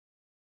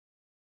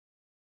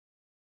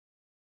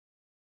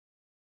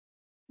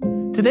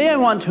Today I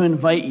want to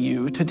invite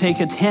you to take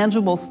a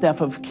tangible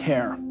step of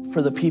care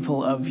for the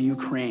people of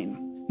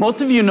Ukraine. Most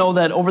of you know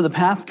that over the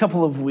past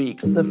couple of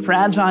weeks, the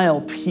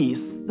fragile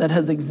peace that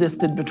has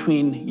existed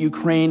between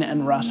Ukraine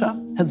and Russia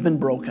has been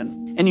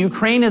broken. And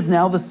Ukraine is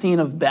now the scene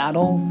of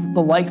battles,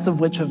 the likes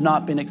of which have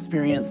not been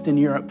experienced in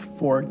Europe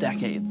for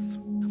decades.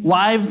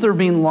 Lives are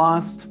being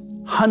lost.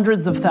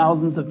 Hundreds of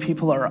thousands of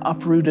people are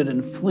uprooted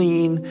and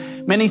fleeing.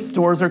 Many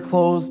stores are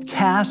closed.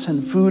 Cash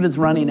and food is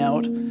running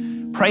out.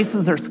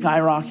 Prices are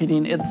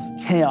skyrocketing. It's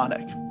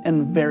chaotic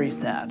and very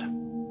sad.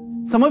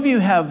 Some of you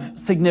have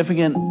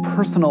significant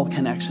personal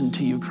connection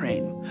to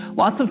Ukraine.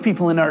 Lots of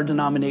people in our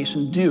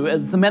denomination do,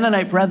 as the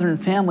Mennonite Brethren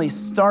family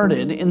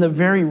started in the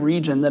very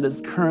region that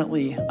is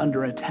currently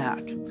under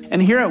attack.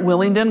 And here at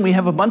Willingdon, we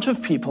have a bunch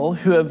of people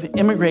who have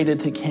immigrated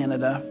to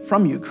Canada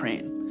from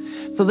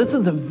Ukraine. So this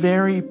is a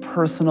very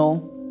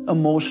personal,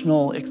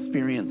 emotional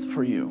experience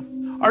for you.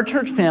 Our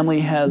church family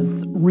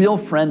has real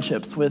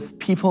friendships with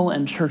people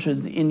and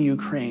churches in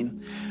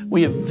Ukraine.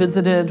 We have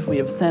visited, we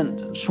have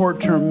sent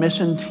short-term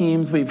mission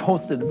teams, we've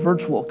hosted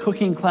virtual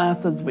cooking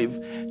classes,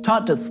 we've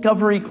taught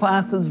discovery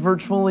classes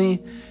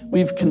virtually,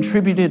 we've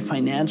contributed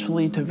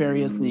financially to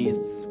various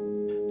needs.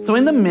 So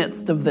in the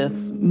midst of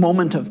this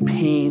moment of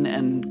pain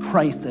and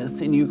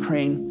crisis in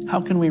Ukraine, how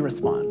can we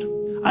respond?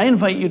 I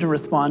invite you to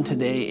respond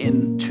today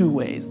in two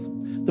ways.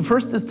 The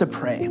first is to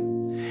pray.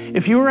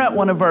 If you were at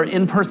one of our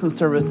in-person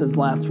services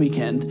last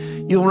weekend,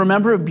 you'll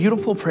remember a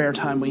beautiful prayer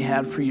time we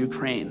had for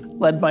Ukraine,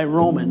 led by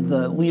Roman,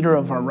 the leader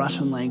of our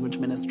Russian language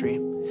ministry.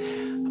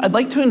 I'd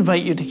like to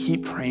invite you to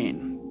keep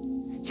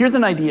praying. Here's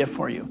an idea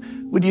for you.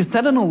 Would you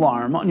set an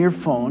alarm on your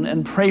phone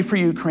and pray for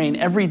Ukraine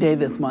every day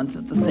this month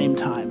at the same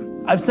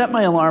time? I've set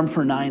my alarm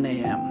for 9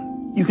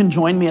 a.m. You can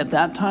join me at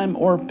that time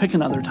or pick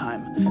another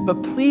time.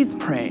 But please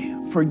pray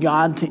for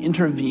God to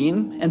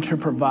intervene and to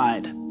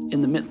provide in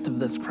the midst of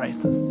this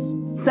crisis.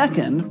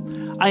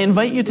 Second, I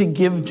invite you to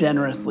give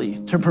generously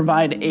to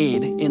provide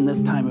aid in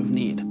this time of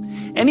need.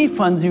 Any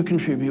funds you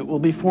contribute will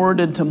be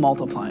forwarded to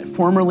Multiply,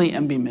 formerly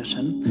MB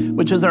Mission,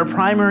 which is our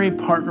primary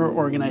partner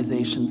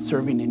organization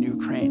serving in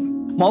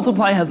Ukraine.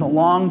 Multiply has a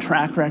long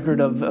track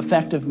record of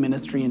effective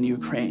ministry in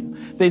Ukraine.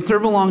 They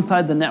serve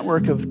alongside the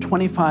network of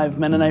 25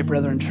 Mennonite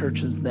Brethren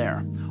churches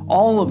there,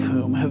 all of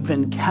whom have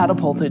been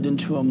catapulted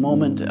into a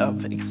moment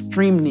of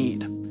extreme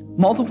need.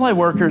 Multiply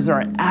workers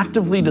are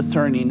actively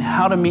discerning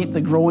how to meet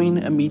the growing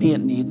immediate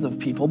needs of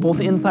people,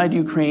 both inside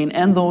Ukraine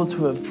and those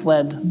who have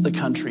fled the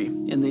country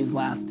in these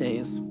last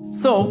days.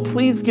 So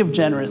please give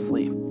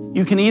generously.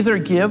 You can either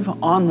give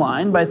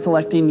online by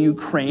selecting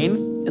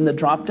Ukraine in the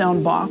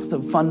drop-down box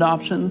of fund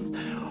options,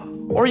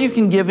 or you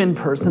can give in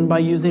person by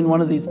using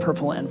one of these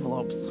purple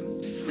envelopes.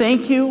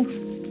 Thank you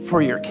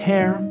for your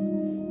care.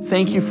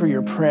 Thank you for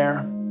your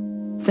prayer.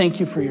 Thank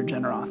you for your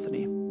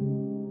generosity.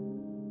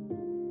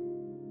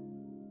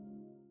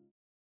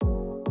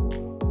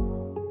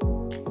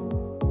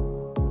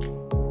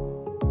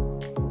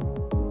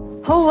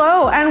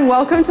 Hello and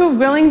welcome to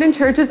Willingdon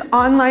Church's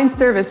online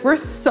service. We're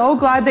so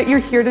glad that you're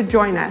here to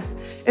join us.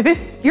 If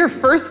it's your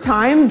first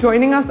time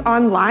joining us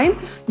online,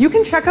 you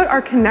can check out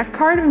our Connect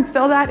card and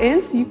fill that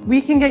in so we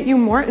can get you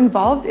more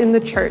involved in the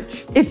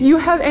church. If you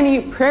have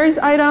any prayers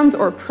items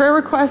or prayer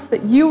requests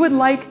that you would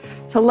like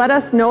to let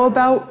us know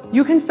about,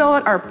 you can fill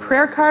out our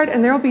prayer card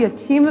and there will be a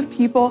team of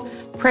people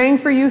praying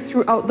for you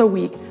throughout the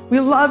week.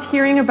 We love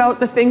hearing about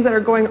the things that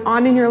are going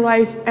on in your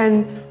life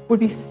and would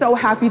be so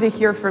happy to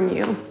hear from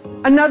you.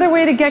 Another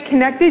way to get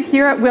connected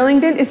here at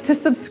Willingdon is to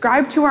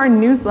subscribe to our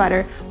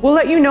newsletter. We'll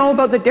let you know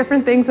about the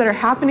different things that are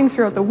happening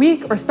throughout the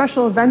week or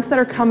special events that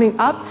are coming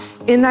up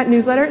in that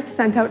newsletter. It's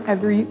sent out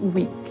every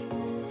week.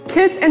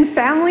 Kids and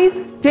families,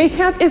 day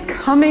camp is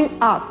coming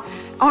up.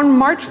 On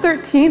March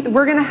 13th,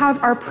 we're gonna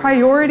have our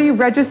priority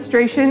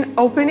registration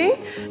opening.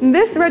 And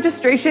this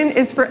registration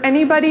is for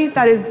anybody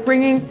that is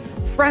bringing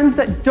friends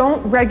that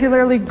don't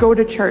regularly go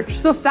to church.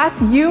 So if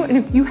that's you and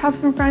if you have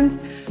some friends,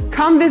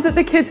 come visit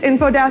the kids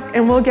info desk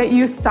and we'll get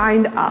you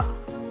signed up.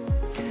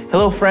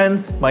 Hello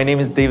friends, my name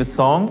is David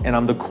Song and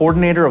I'm the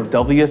coordinator of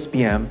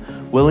WSBM,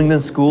 Willingdon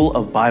School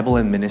of Bible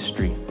and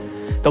Ministry.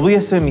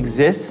 WSBM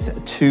exists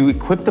to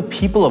equip the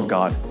people of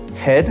God,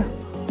 head,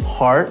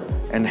 heart,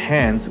 and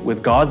hands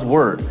with God's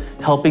word,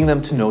 helping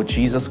them to know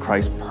Jesus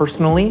Christ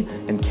personally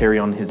and carry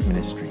on his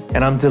ministry.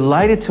 And I'm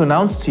delighted to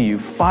announce to you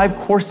 5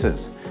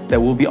 courses that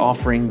we'll be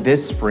offering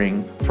this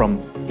spring from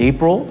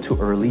April to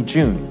early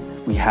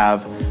June. We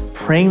have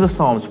Praying the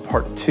Psalms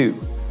Part 2,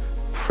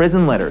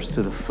 Prison Letters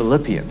to the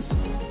Philippians,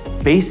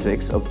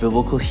 Basics of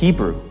Biblical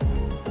Hebrew,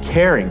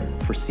 Caring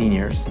for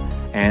Seniors,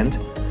 and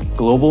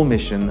Global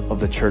Mission of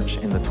the Church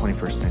in the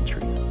 21st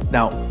Century.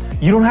 Now,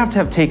 you don't have to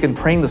have taken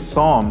Praying the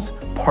Psalms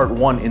Part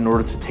 1 in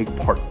order to take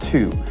Part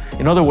 2.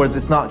 In other words,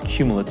 it's not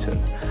cumulative.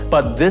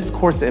 But this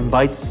course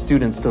invites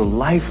students to a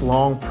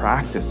lifelong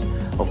practice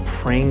of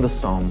praying the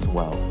Psalms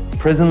well.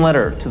 Prison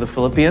Letter to the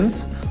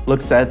Philippians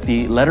looks at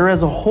the letter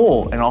as a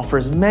whole and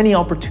offers many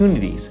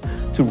opportunities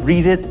to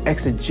read it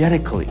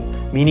exegetically,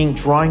 meaning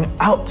drawing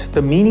out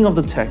the meaning of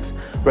the text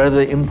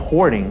rather than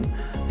importing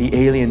the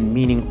alien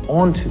meaning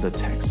onto the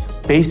text.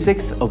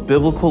 Basics of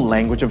Biblical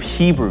Language of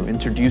Hebrew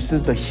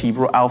introduces the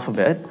Hebrew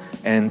alphabet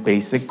and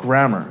basic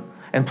grammar.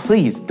 And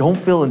please, don't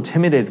feel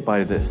intimidated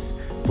by this.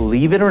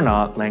 Believe it or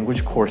not,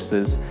 language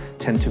courses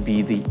tend to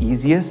be the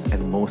easiest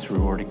and most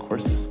rewarding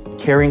courses.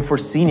 Caring for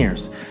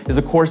Seniors is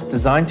a course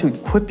designed to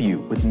equip you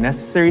with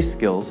necessary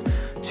skills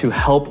to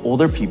help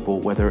older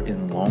people, whether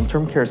in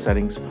long-term care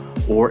settings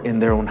or in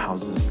their own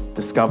houses,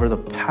 discover the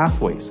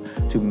pathways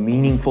to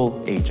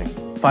meaningful aging.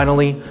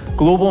 Finally,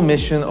 Global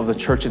Mission of the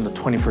Church in the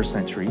 21st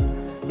Century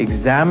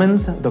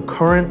examines the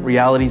current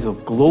realities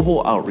of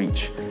global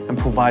outreach and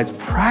provides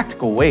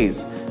practical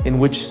ways in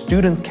which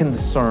students can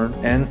discern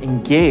and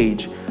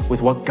engage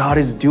with what God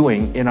is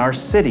doing in our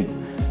city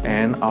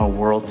and our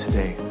world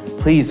today.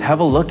 Please have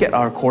a look at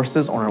our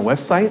courses on our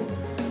website,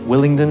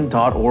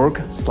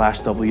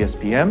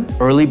 willingdon.org/WSBM.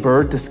 Early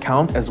bird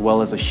discount as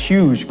well as a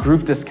huge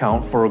group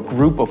discount for a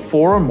group of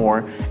 4 or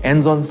more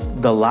ends on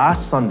the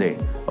last Sunday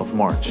of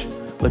March.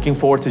 Looking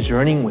forward to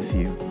journeying with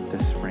you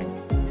this spring.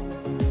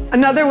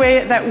 Another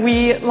way that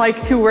we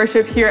like to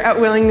worship here at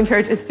Willingdon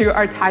Church is through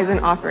our tithes and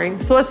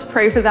offerings. So let's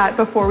pray for that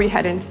before we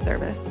head into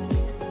service.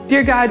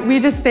 Dear God, we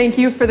just thank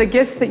you for the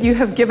gifts that you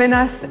have given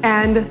us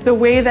and the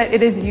way that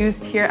it is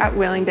used here at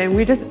Willingdon.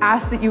 We just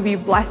ask that you be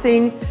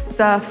blessing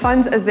the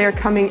funds as they're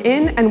coming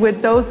in, and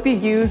would those be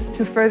used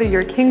to further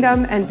your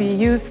kingdom and be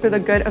used for the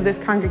good of this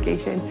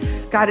congregation.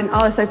 God, in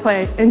all this I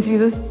pray, in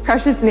Jesus'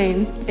 precious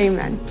name,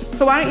 amen.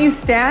 So why don't you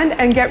stand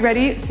and get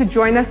ready to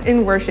join us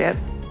in worship.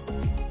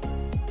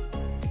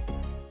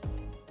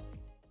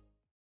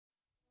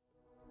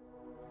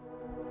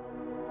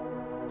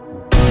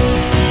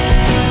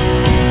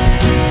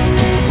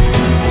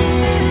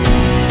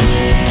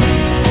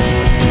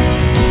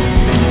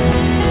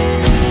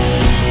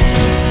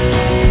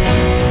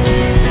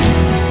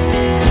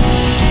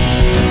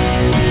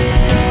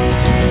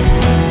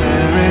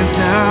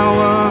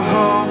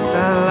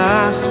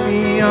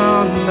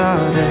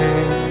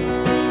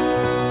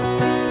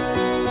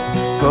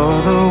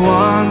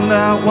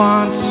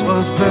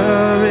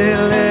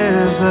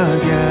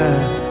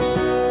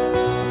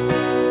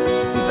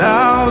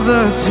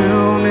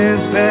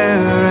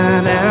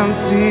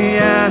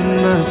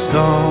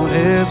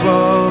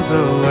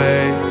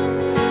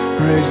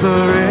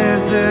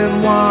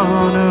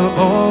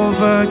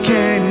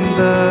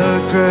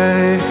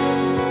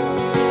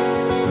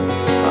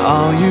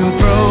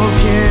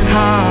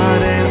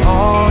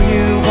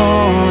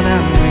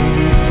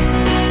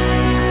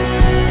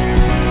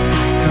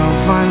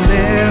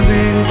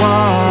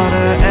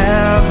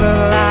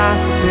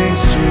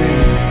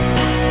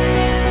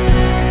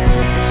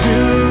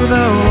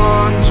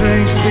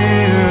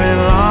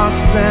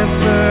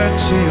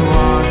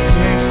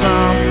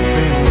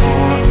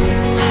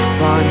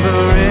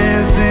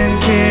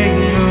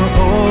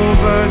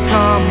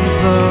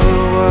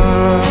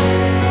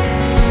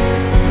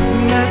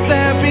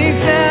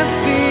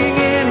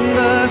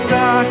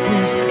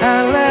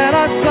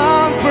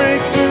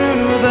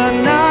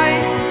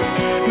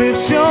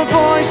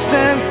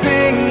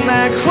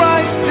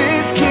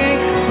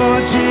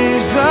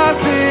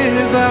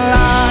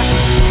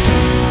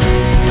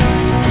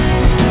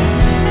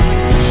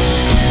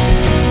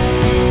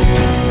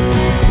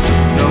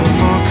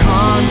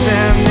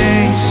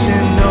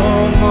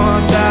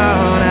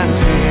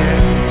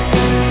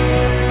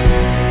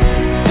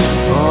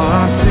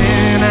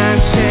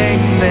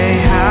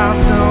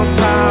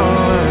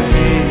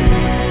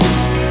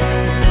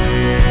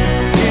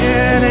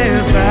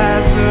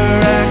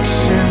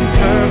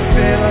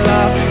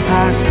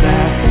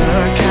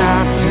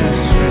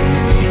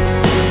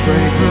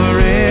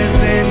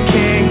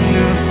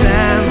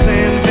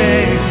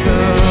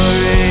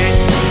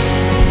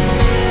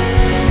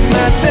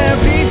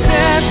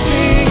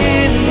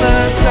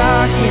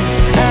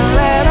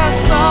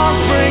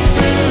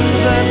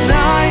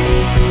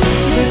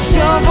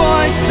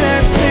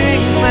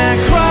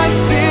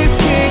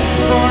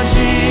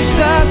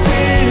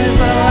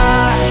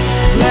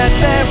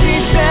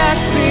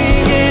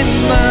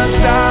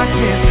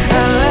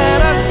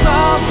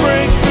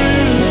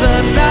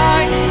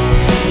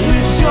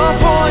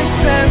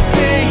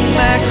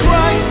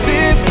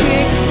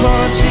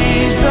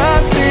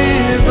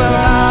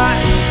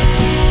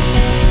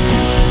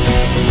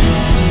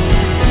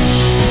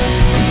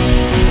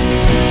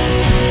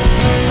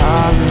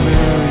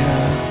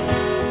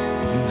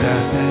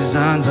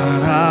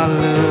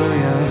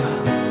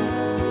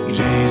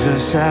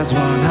 As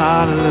one,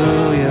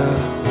 hallelujah.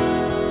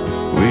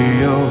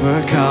 We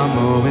overcome,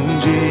 oh in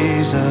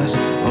Jesus,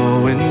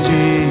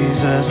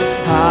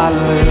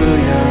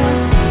 hallelujah.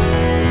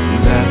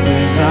 Death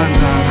is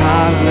undone,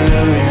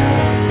 hallelujah.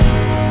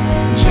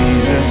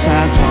 Jesus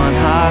has won,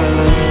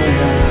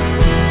 hallelujah.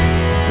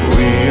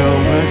 We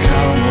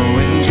overcome,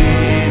 oh in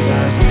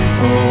Jesus,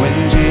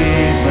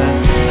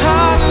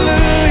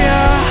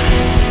 hallelujah.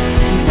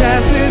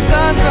 Death is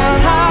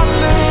undone,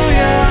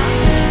 hallelujah.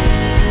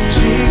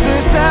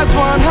 Jesus has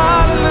won,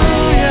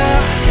 hallelujah.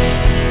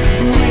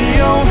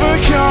 We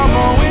overcome,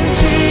 oh in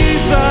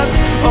Jesus,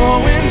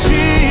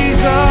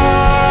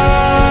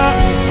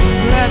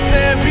 Let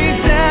there be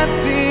dance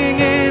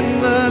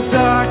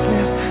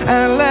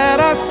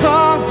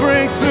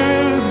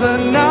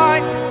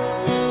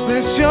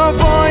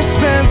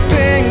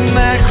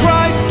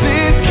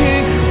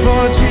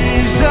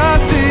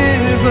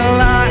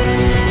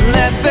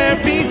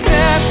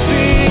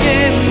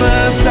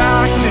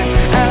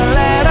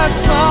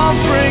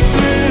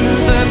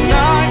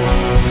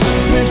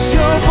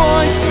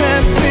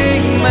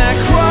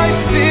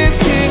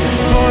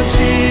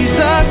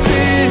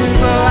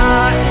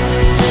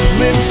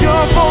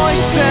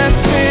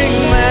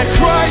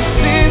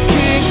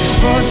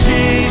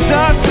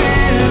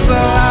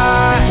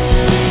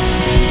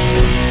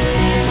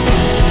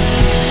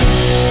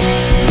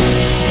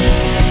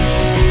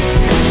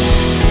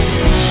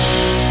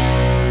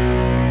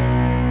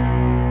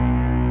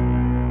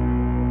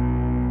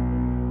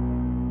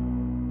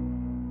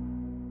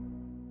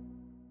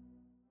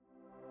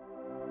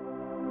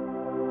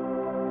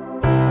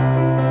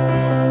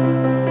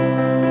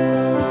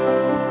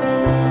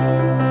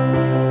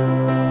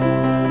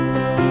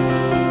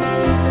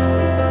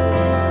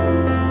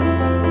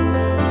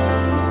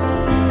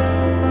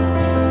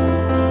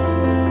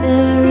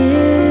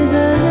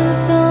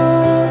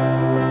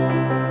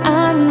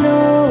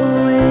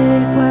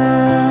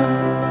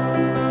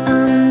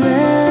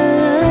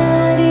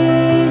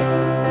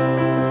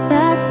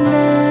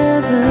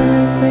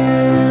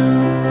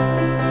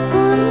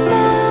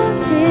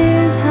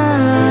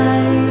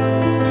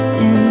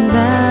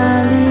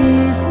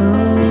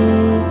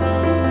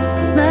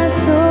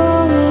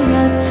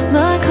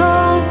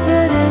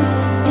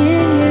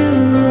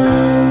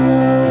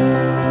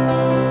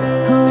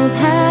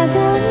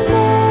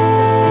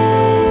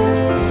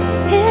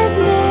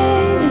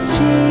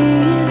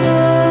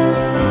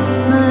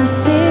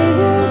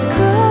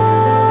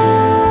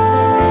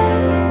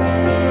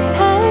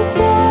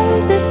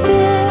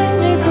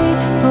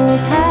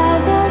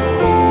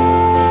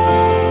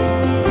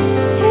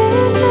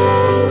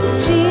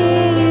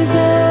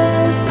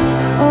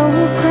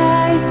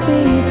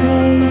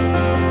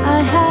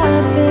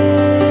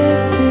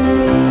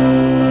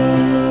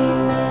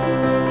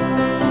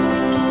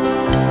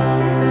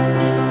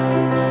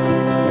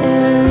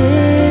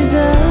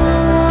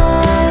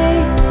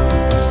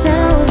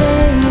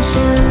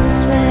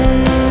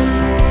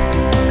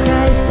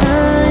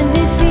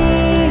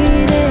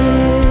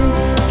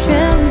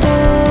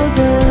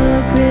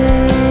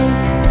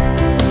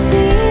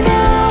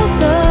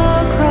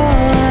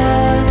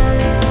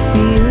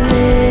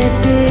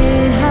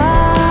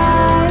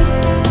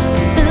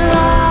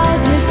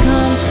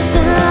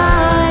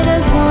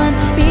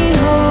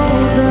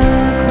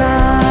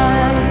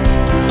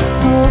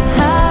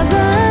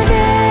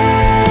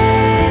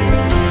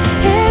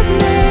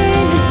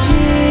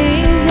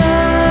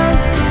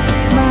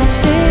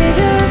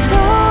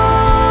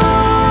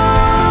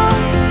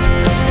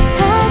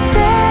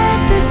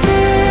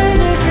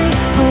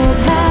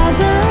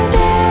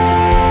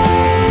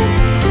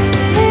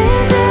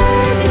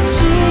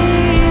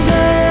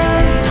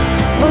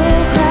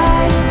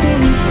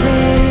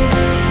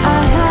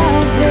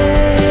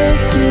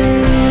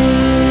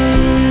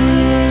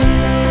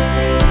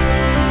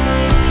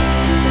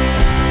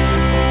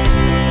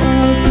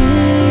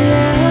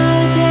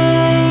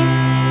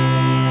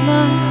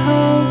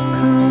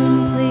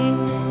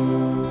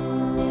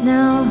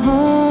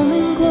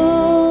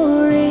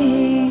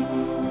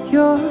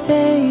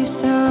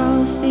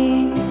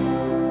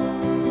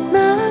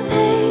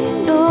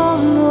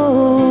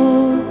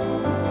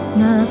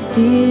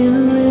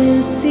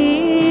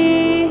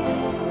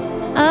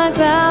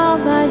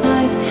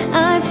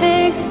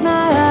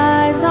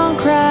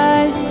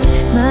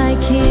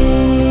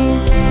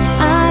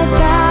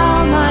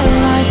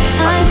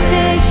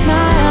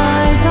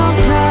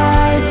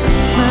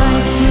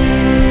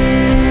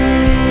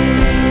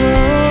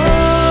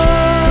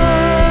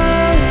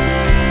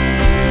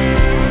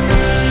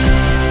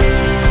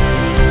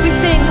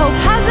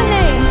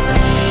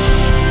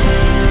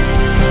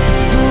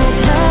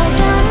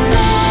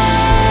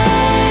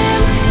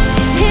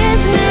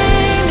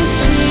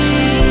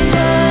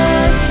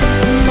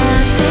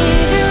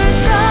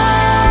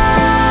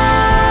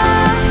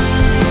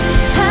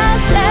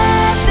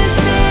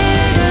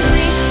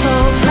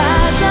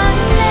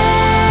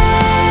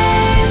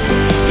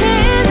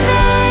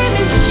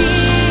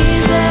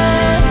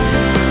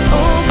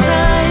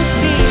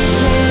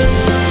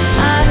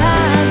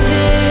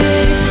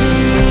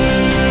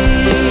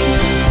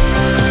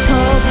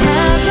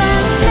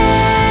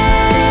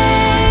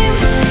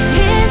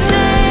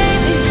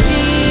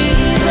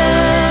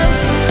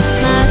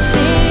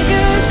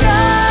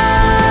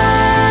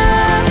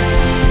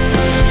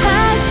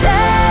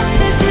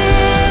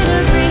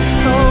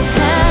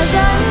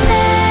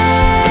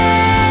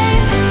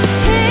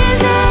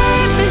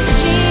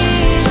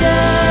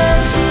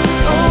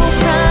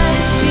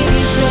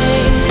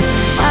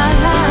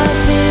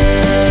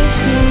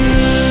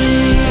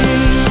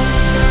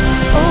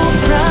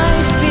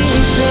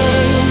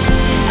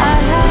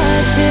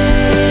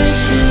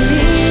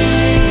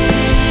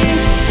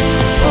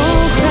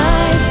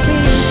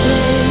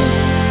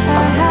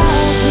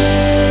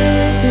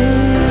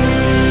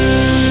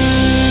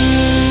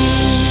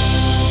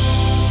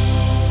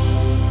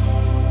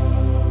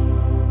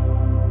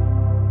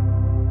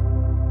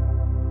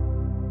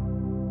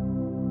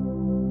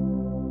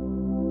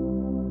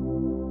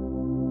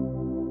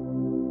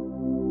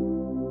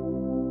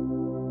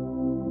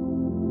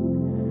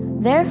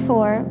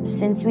Therefore,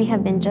 since we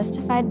have been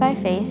justified by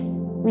faith,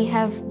 we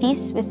have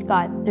peace with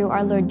God through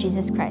our Lord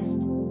Jesus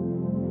Christ.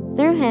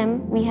 Through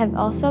him, we have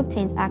also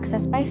obtained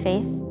access by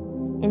faith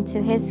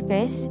into his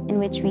grace, in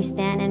which we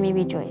stand and we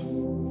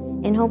rejoice,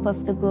 in hope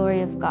of the glory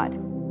of God.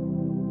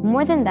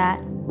 More than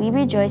that, we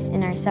rejoice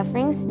in our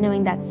sufferings,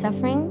 knowing that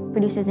suffering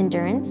produces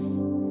endurance,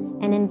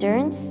 and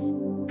endurance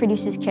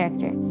produces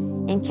character,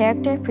 and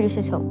character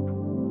produces hope.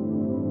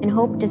 And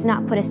hope does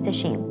not put us to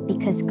shame,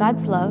 because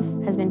God's love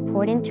has been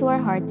poured into our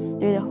hearts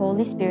through the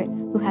Holy Spirit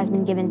who has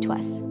been given to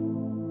us.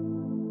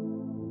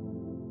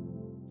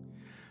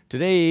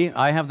 Today,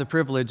 I have the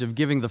privilege of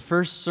giving the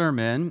first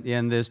sermon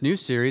in this new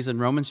series in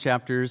Romans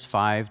chapters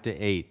 5 to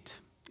 8.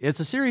 It's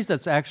a series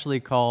that's actually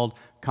called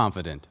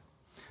Confident.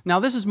 Now,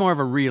 this is more of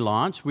a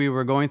relaunch. We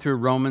were going through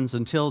Romans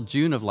until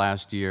June of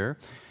last year,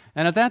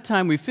 and at that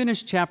time, we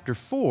finished chapter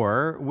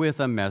 4 with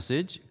a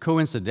message,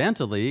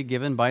 coincidentally,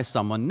 given by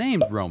someone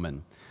named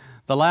Roman.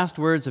 The last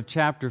words of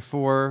chapter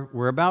 4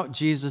 were about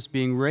Jesus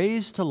being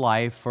raised to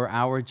life for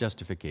our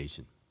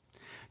justification.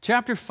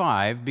 Chapter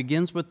 5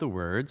 begins with the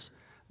words,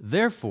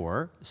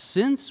 "Therefore,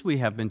 since we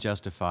have been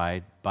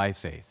justified by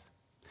faith."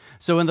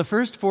 So in the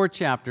first 4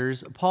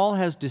 chapters, Paul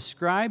has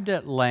described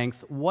at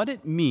length what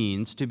it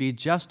means to be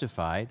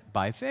justified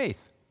by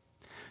faith.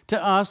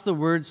 To us, the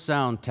words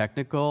sound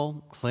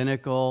technical,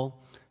 clinical,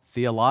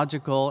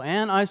 theological,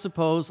 and I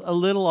suppose a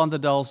little on the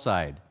dull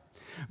side.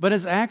 But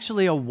it's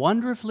actually a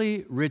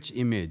wonderfully rich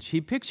image.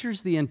 He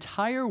pictures the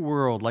entire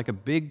world like a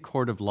big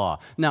court of law.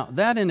 Now,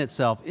 that in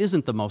itself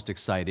isn't the most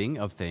exciting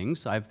of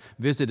things. I've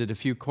visited a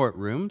few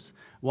courtrooms,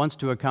 once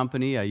to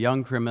accompany a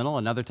young criminal,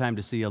 another time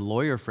to see a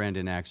lawyer friend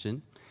in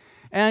action.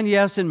 And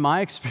yes, in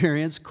my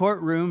experience,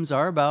 courtrooms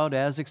are about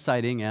as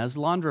exciting as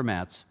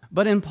laundromats.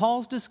 But in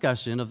Paul's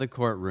discussion of the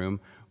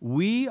courtroom,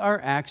 we are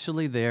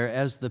actually there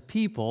as the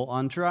people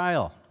on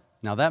trial.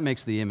 Now that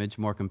makes the image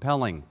more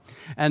compelling.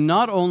 And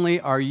not only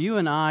are you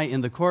and I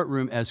in the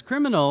courtroom as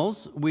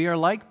criminals, we are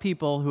like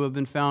people who have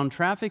been found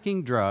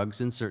trafficking drugs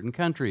in certain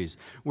countries,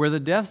 where the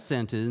death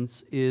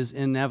sentence is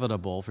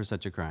inevitable for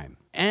such a crime.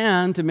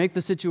 And to make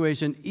the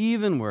situation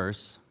even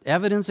worse,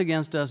 evidence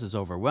against us is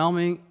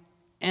overwhelming,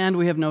 and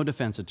we have no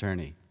defense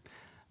attorney.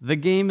 The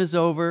game is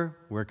over,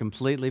 we're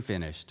completely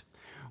finished.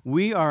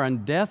 We are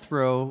on death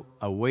row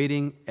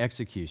awaiting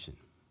execution.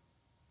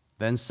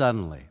 Then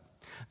suddenly,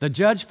 the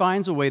judge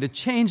finds a way to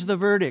change the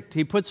verdict.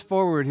 He puts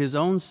forward his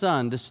own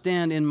son to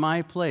stand in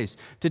my place,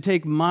 to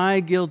take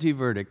my guilty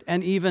verdict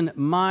and even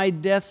my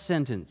death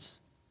sentence.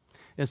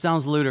 It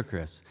sounds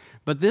ludicrous,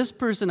 but this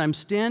person I'm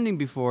standing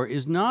before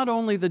is not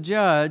only the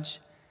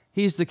judge,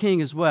 he's the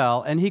king as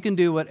well, and he can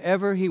do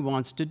whatever he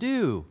wants to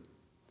do.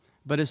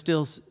 But it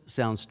still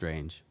sounds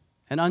strange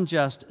and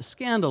unjust,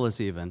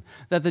 scandalous even,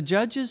 that the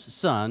judge's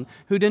son,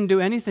 who didn't do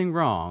anything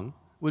wrong,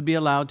 would be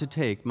allowed to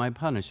take my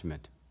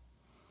punishment.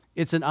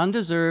 It's an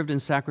undeserved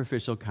and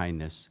sacrificial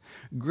kindness.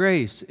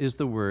 Grace is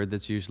the word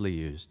that's usually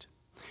used.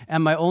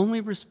 And my only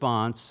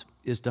response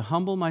is to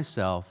humble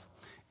myself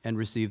and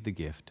receive the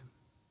gift.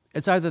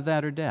 It's either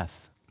that or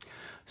death.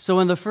 So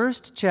in the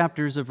first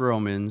chapters of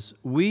Romans,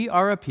 we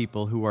are a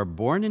people who are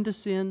born into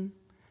sin,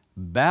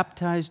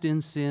 baptized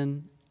in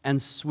sin,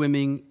 and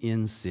swimming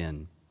in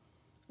sin.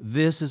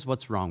 This is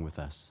what's wrong with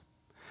us.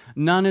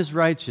 None is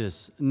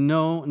righteous,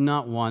 no,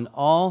 not one.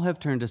 All have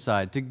turned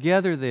aside.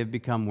 Together they have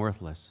become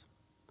worthless.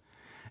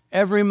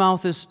 Every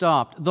mouth is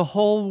stopped. The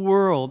whole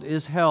world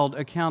is held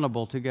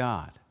accountable to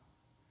God.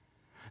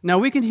 Now,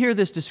 we can hear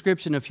this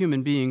description of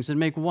human beings and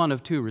make one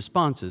of 2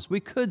 responses.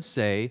 We could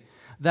say,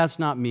 that's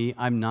not me,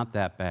 I'm not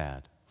that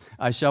bad.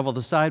 I shovel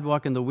the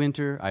sidewalk in the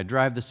winter, I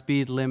drive the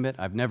speed limit,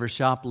 I've never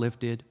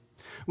shoplifted.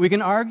 We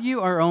can argue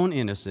our own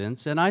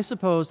innocence, and I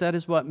suppose that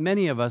is what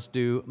many of us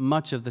do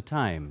much of the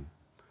time.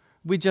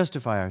 We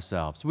justify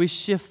ourselves, we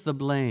shift the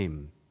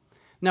blame.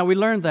 Now, we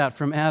learned that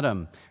from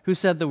Adam, who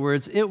said the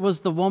words, "It was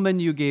the woman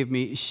you gave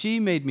me,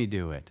 she made me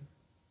do it."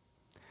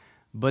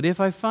 But if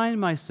I find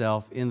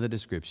myself in the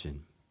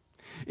description,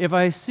 if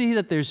I see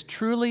that there's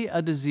truly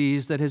a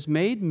disease that has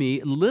made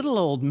me, little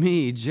old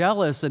me,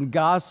 jealous and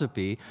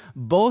gossipy,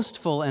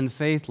 boastful and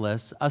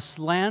faithless, a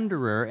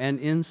slanderer and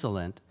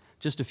insolent,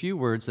 just a few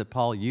words that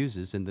Paul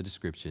uses in the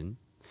description,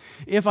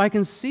 if I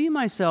can see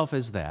myself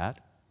as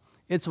that,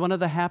 it's one of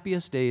the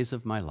happiest days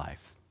of my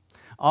life.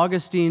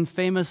 Augustine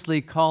famously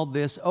called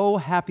this, "Oh,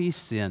 happy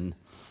sin."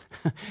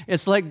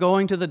 It's like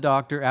going to the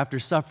doctor after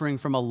suffering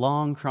from a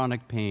long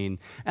chronic pain,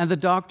 and the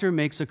doctor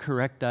makes a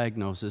correct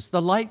diagnosis.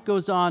 The light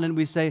goes on, and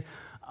we say,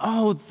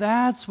 "Oh,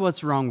 that's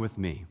what's wrong with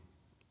me."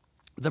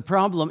 The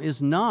problem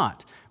is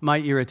not my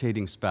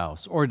irritating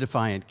spouse, or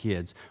defiant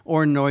kids,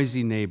 or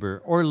noisy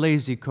neighbor, or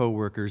lazy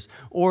coworkers,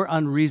 or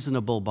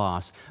unreasonable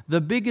boss.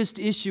 The biggest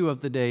issue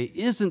of the day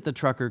isn't the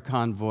trucker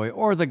convoy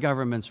or the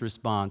government's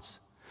response.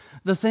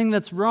 The thing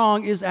that's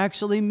wrong is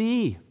actually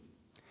me.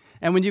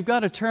 And when you've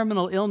got a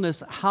terminal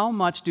illness, how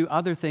much do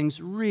other things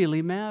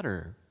really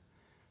matter?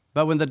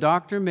 But when the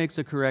doctor makes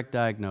a correct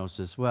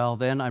diagnosis, well,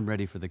 then I'm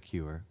ready for the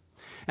cure.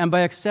 And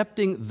by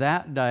accepting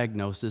that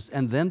diagnosis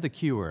and then the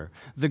cure,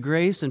 the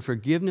grace and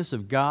forgiveness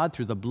of God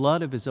through the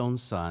blood of His own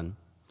Son,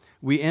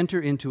 we enter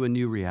into a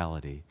new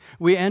reality.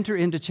 We enter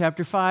into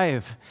chapter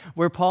 5,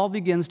 where Paul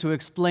begins to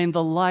explain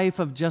the life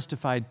of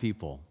justified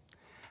people.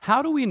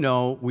 How do we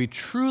know we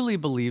truly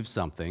believe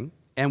something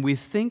and we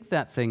think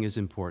that thing is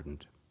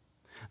important?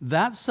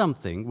 That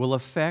something will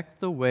affect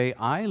the way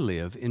I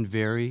live in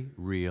very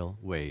real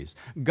ways.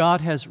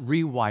 God has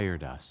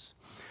rewired us.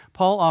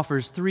 Paul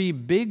offers 3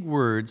 big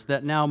words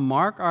that now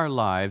mark our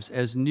lives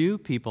as new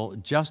people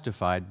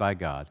justified by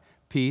God: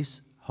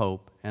 peace,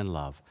 hope, and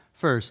love.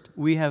 First,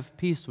 we have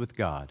peace with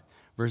God,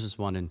 verses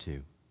 1 and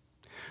 2.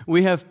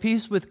 We have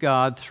peace with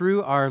God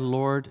through our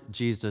Lord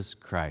Jesus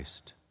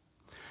Christ.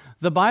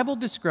 The Bible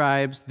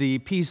describes the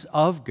peace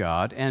of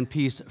God and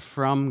peace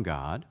from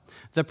God.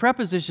 The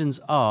prepositions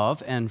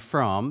of and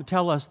from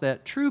tell us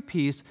that true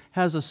peace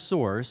has a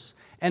source,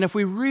 and if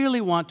we really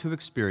want to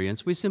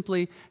experience, we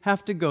simply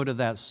have to go to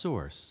that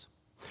source.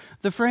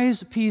 The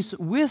phrase peace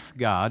with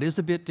God is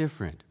a bit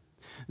different.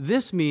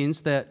 This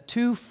means that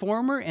 2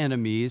 former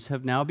enemies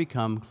have now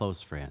become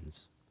close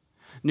friends.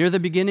 Near the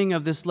beginning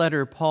of this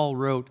letter, Paul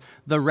wrote,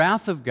 "The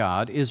wrath of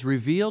God is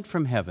revealed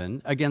from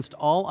heaven against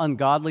all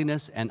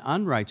ungodliness and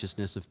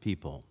unrighteousness of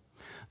people."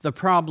 The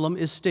problem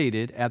is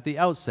stated at the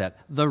outset,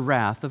 the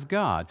wrath of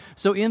God.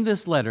 So in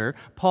this letter,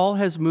 Paul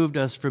has moved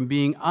us from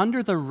being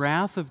under the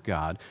wrath of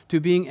God to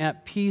being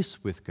at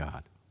peace with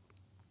God.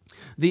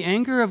 The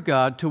anger of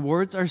God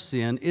towards our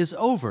sin is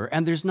over,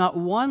 and there's not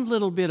one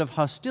little bit of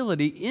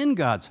hostility in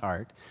God's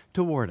heart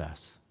toward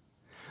us.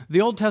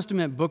 The Old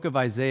Testament book of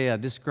Isaiah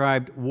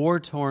described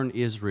war-torn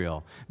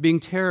Israel being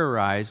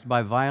terrorized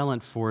by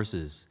violent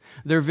forces.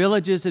 Their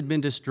villages had been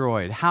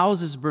destroyed,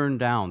 houses burned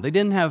down. They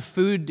didn't have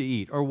food to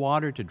eat or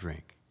water to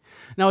drink.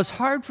 Now, it's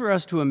hard for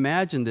us to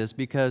imagine this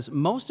because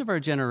most of our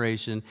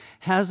generation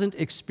hasn't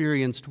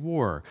experienced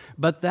war,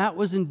 but that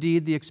was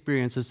indeed the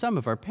experience of some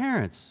of our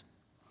parents.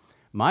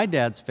 My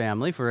dad's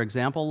family, for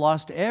example,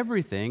 lost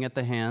everything at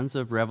the hands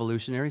of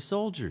revolutionary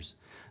soldiers.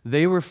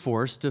 They were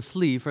forced to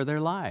flee for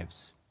their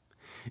lives.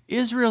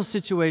 Israel's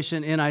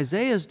situation in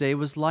Isaiah's day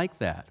was like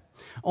that.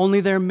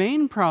 Only their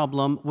main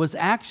problem was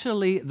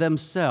actually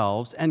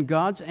themselves and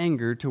God's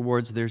anger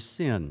towards their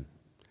sin.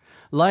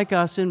 Like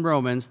us in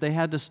Romans, they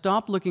had to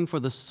stop looking for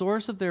the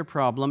source of their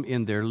problem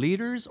in their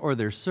leaders or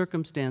their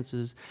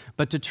circumstances,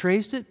 but to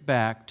trace it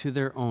back to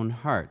their own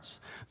hearts.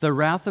 The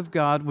wrath of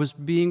God was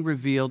being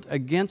revealed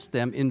against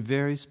them in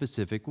very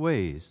specific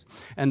ways.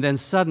 And then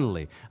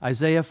suddenly,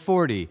 Isaiah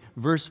 40,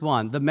 verse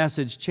 1, the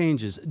message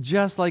changes,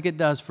 just like it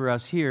does for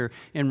us here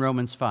in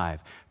Romans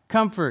 5.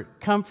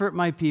 "Comfort, comfort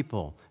my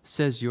people,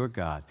 says your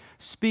God.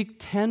 Speak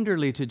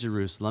tenderly to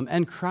Jerusalem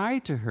and cry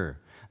to her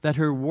that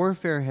her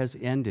warfare has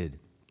ended,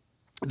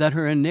 that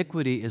her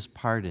iniquity is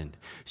pardoned.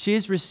 She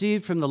has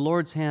received from the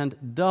Lord's hand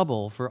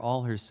double for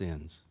all her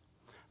sins."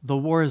 The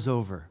war is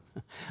over.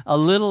 A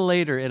little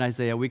later in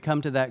Isaiah, we come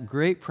to that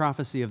great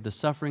prophecy of the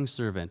suffering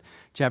servant,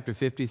 chapter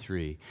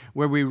 53,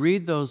 where we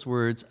read those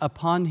words,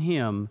 "Upon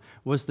him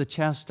was the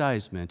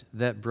chastisement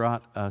that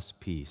brought us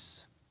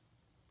peace."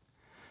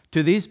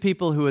 To these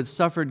people who had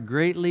suffered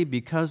greatly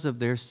because of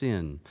their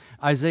sin,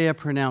 Isaiah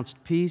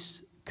pronounced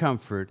peace,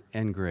 comfort,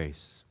 and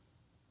grace.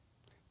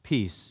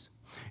 Peace.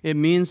 It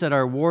means that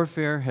our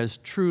warfare has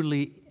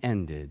truly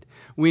ended.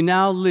 We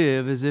now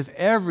live as if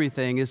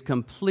everything is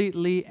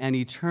completely and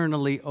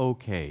eternally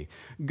okay.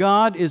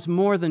 God is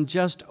more than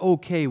just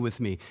okay with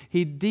me.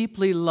 He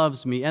deeply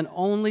loves me and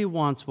only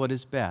wants what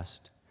is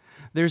best.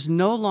 There's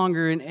no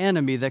longer an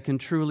enemy that can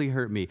truly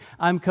hurt me.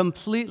 I'm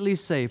completely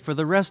safe for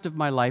the rest of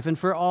my life and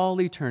for all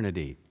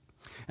eternity.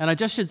 And I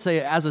just should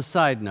say, as a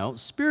side note,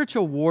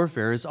 spiritual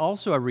warfare is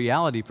also a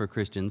reality for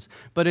Christians,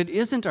 but it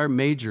isn't our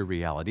major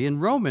reality. In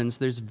Romans,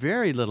 there's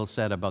very little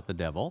said about the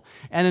devil,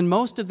 and in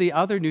most of the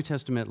other New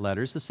Testament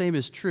letters, the same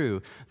is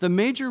true. The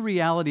major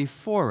reality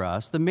for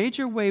us, the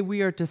major way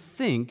we are to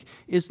think,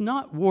 is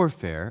not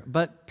warfare,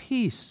 but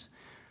peace.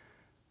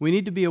 We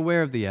need to be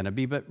aware of the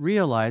enemy, but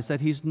realize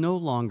that he's no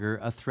longer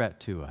a threat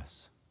to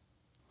us.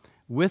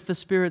 With the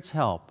Spirit's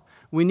help,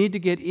 we need to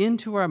get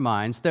into our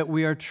minds that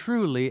we are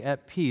truly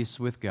at peace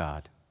with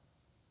God.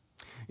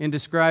 In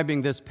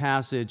describing this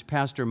passage,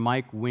 Pastor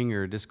Mike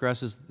Winger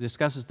discusses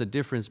the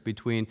difference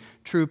between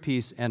true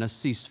peace and a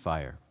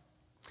ceasefire.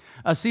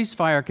 A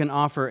ceasefire can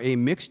offer a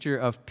mixture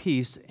of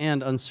peace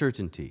and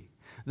uncertainty.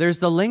 There's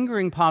the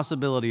lingering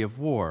possibility of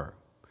war.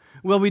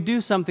 Will we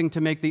do something to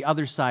make the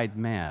other side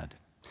mad?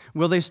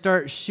 Will they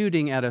start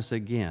shooting at us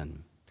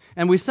again?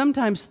 And we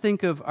sometimes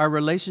think of our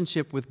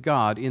relationship with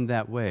God in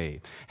that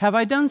way. Have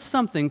I done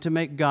something to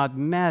make God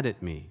mad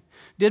at me?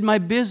 Did my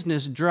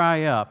business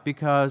dry up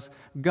because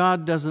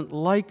God doesn't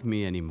like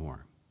me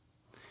anymore?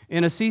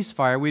 In a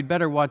ceasefire, we'd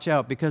better watch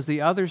out because the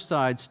other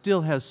side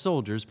still has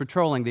soldiers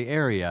patrolling the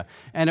area,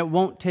 and it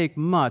won't take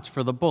much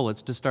for the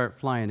bullets to start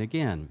flying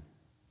again.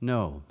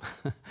 No,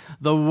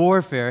 the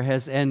warfare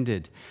has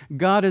ended.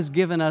 God has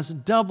given us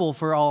double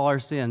for all our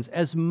sins.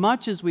 As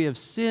much as we have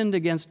sinned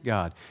against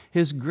God,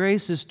 His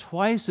grace is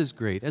twice as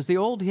great. As the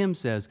old hymn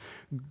says,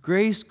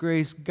 grace,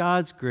 grace,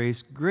 God's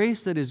grace,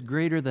 grace that is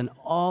greater than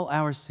all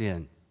our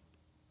sin.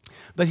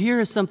 But here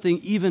is something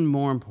even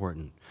more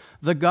important.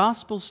 The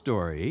gospel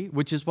story,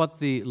 which is what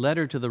the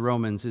letter to the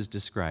Romans is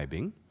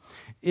describing,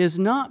 is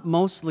not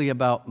mostly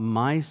about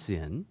my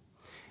sin.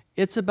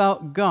 It's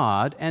about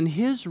God and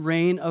His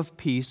reign of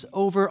peace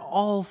over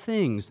all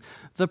things.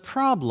 The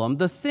problem,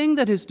 the thing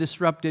that has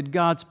disrupted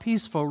God's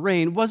peaceful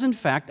reign, was in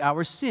fact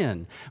our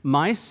sin.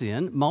 My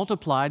sin,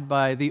 multiplied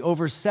by the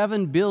over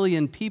 7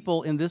 billion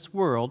people in this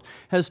world,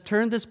 has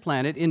turned this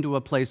planet into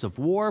a place of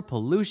war,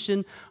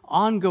 pollution,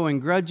 ongoing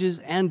grudges,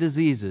 and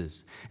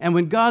diseases. And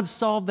when God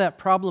solved that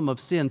problem of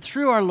sin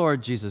through our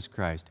Lord Jesus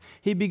Christ,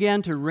 He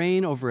began to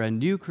reign over a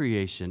new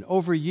creation,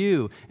 over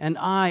you and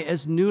I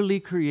as newly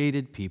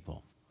created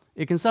people.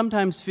 It can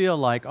sometimes feel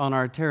like on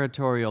our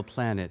territorial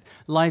planet,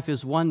 life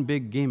is one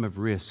big game of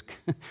risk.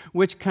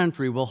 Which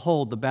country will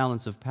hold the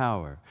balance of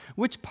power?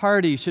 Which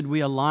party should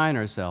we align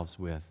ourselves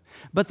with?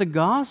 But the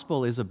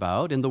gospel is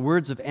about, in the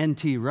words of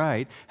N.T.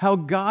 Wright, how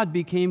God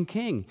became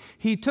king.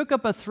 He took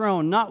up a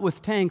throne not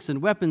with tanks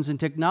and weapons and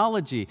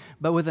technology,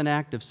 but with an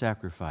act of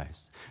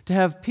sacrifice. To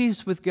have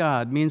peace with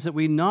God means that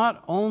He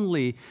not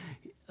only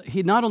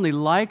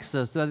likes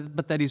us,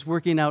 but that He's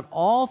working out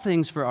all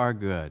things for our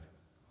good.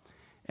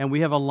 And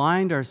we have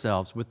aligned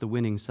ourselves with the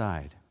winning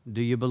side.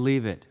 Do you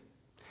believe it?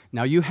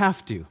 Now you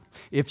have to,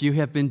 if you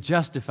have been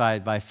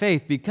justified by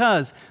faith,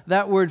 because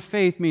that word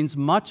faith means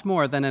much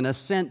more than an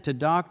assent to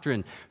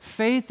doctrine.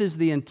 Faith is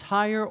the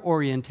entire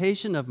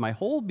orientation of my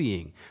whole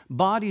being,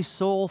 body,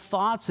 soul,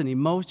 thoughts, and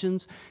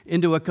emotions,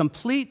 into a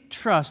complete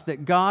trust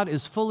that God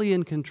is fully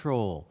in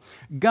control.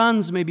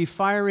 Guns may be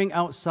firing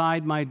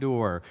outside my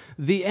door.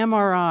 The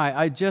MRI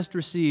I just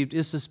received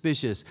is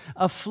suspicious.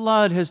 A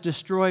flood has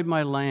destroyed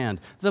my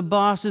land. The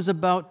boss is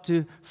about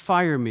to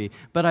fire me,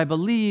 but I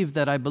believe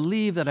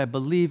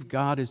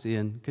God is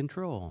in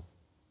control.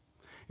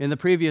 In the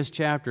previous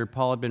chapter,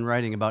 Paul had been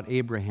writing about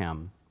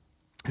Abraham,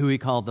 who he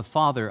called the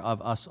father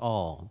of us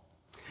all.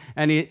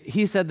 And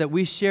he said that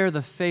we share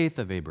the faith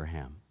of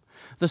Abraham.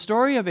 The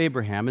story of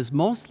Abraham is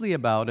mostly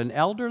about an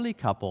elderly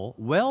couple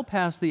well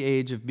past the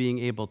age of being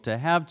able to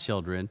have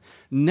children,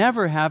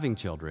 never having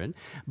children,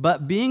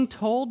 but being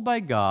told by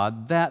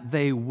God that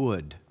they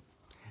would.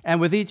 And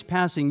with each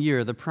passing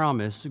year, the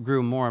promise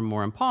grew more and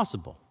more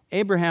impossible.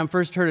 Abraham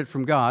first heard it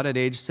from God at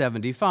age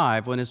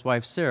 75 when his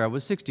wife Sarah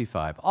was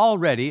 65,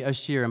 already a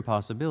sheer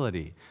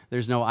impossibility.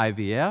 There's no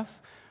IVF,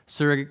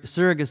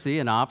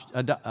 surrogacy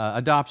and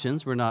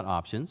adoptions were not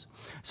options.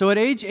 So at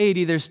age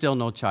 80, there's still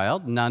no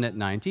child, none at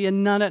 90,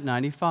 and none at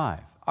 95.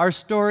 Our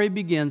story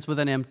begins with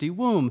an empty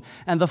womb,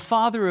 and the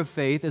father of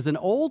faith is an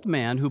old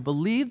man who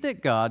believed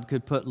that God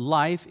could put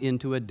life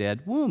into a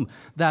dead womb.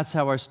 That's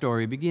how our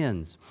story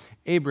begins.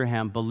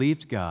 Abraham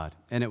believed God,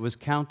 and it was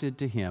counted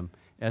to him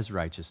as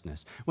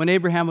righteousness. When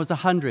Abraham was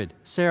 100,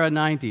 Sarah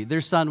 90, their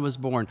son was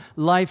born.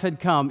 Life had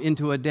come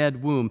into a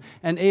dead womb,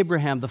 and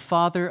Abraham, the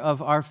father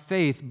of our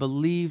faith,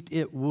 believed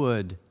it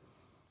would.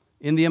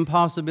 In the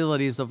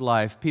impossibilities of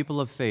life,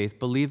 people of faith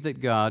believe that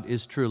God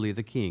is truly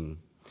the King,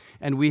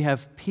 and we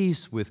have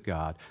peace with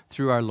God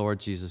through our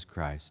Lord Jesus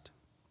Christ.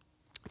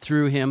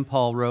 Through Him,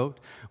 Paul wrote,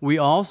 we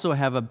also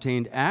have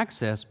obtained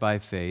access by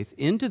faith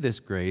into this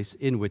grace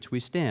in which we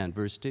stand.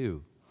 Verse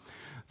 2.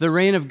 The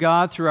reign of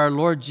God through our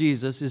Lord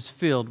Jesus is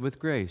filled with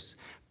grace.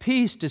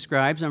 Peace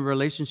describes a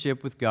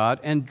relationship with God,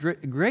 and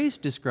grace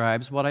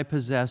describes what I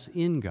possess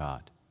in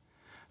God.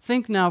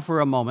 Think now for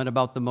a moment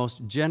about the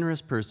most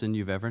generous person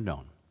you've ever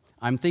known.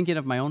 I'm thinking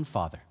of my own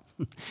father.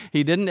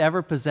 He didn't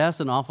ever possess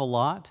an awful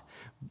lot,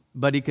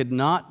 but he could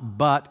not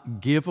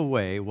but give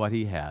away what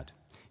he had.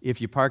 If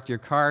you parked your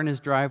car in his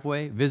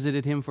driveway,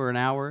 visited him for an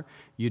hour,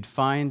 you'd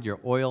find your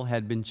oil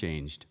had been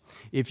changed.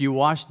 If you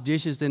washed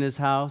dishes in his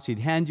house, he'd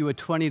hand you a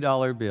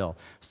 $20 bill.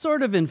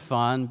 Sort of in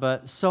fun,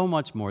 but so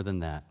much more than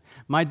that.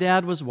 My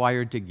dad was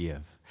wired to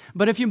give.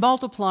 But if you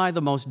multiply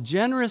the most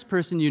generous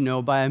person you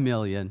know by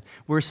 1,000,000,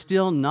 we're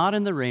still not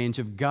in the range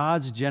of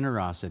God's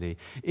generosity.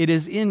 It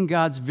is in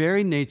God's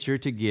very nature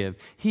to give.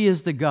 He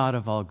is the God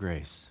of all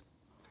grace.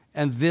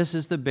 And this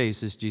is the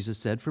basis, Jesus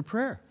said, for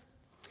prayer.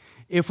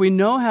 If we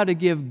know how to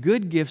give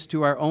good gifts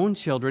to our own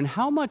children,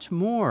 how much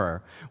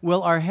more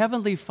will our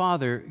Heavenly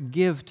Father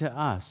give to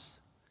us?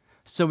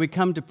 So we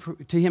come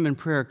to Him in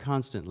prayer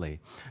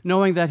constantly,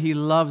 knowing that He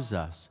loves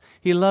us.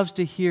 He loves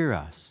to hear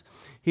us.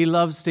 He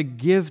loves to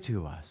give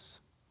to us.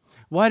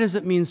 Why does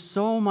it mean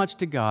so much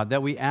to God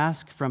that we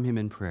ask from Him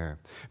in prayer?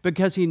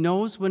 Because He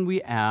knows when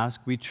we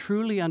ask, we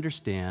truly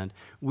understand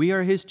we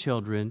are His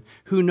children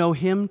who know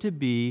Him to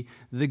be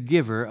the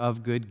giver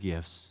of good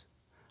gifts.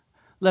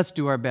 Let's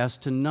do our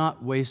best to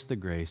not waste the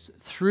grace.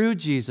 Through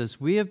Jesus,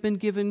 we have been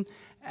given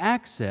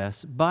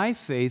access by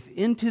faith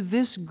into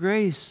this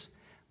grace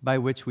by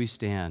which we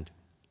stand.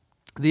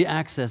 The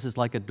access is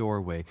like a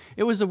doorway.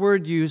 It was a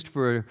word used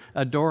for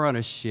a door on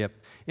a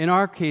ship. In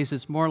our case,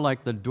 it's more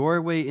like the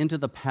doorway into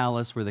the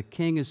palace where the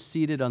king is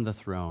seated on the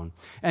throne.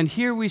 And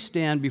here we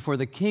stand before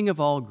the King of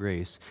all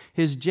grace,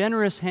 his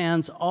generous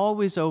hands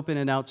always open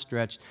and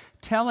outstretched,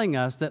 telling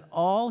us that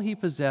all he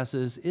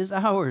possesses is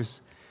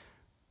ours.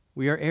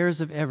 We are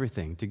heirs of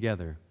everything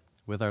together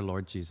with our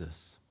Lord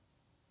Jesus.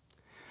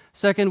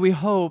 Second, we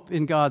hope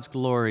in God's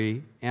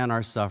glory and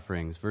our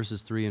sufferings,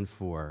 verses 3 and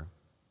 4.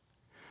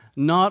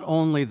 Not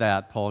only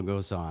that, Paul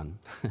goes on.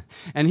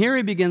 And here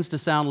he begins to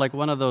sound like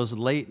one of those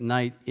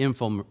late-night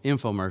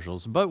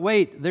infomercials. But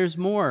wait, there's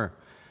more.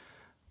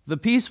 The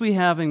peace we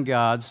have in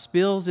God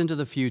spills into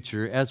the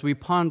future as we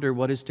ponder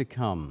what is to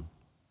come.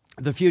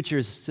 The future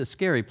is a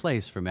scary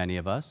place for many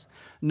of us.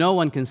 No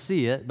one can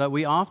see it, but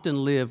we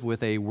often live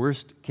with a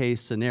worst-case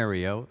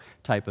scenario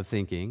type of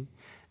thinking,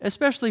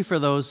 especially for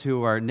those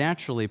who are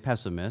naturally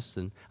pessimists.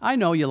 And I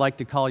know you like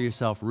to call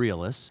yourself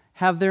realists,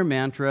 have their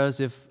mantras,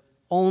 if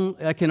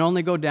I can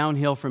only go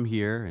downhill from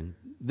here, and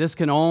this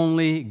can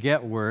only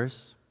get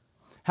worse.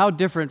 How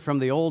different from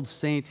the old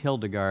Saint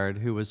Hildegard,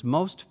 who was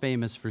most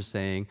famous for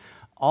saying,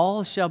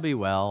 all shall be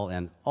well,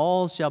 and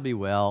all shall be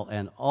well,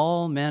 and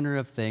all manner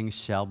of things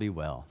shall be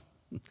well.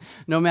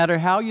 No matter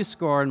how you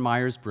score on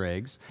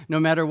Myers-Briggs, no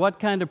matter what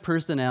kind of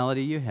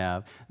personality you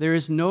have, there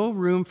is no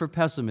room for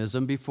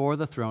pessimism before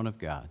the throne of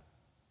God.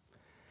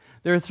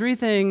 There are three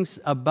things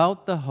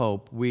about the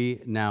hope we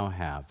now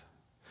have.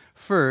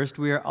 First,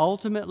 we are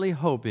ultimately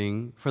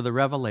hoping for the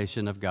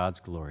revelation of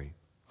God's glory.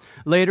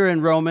 Later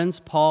in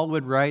Romans, Paul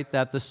would write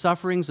that the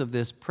sufferings of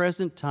this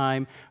present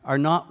time are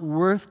not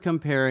worth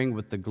comparing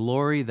with the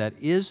glory that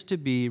is to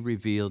be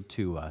revealed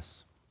to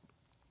us.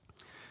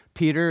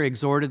 Peter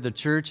exhorted the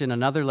church in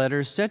another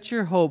letter, set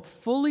your hope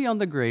fully on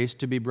the grace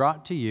to be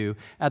brought to you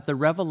at the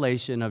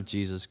revelation of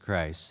Jesus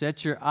Christ.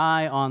 Set your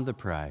eye on the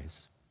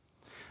prize.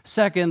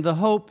 Second, the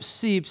hope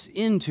seeps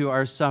into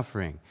our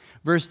suffering.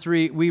 Verse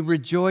 3, we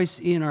rejoice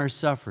in our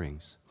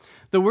sufferings.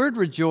 The word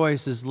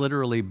rejoice is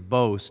literally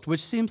boast,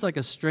 which seems like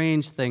a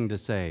strange thing to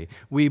say.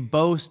 We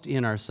boast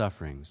in our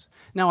sufferings.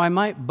 Now, I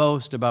might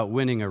boast about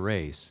winning a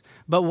race,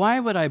 but why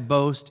would I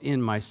boast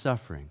in my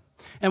suffering?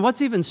 And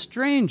what's even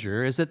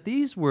stranger is that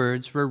these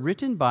words were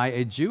written by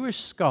a Jewish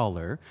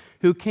scholar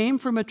who came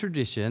from a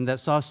tradition that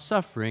saw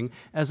suffering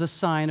as a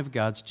sign of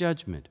God's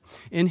judgment.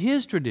 In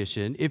his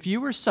tradition, if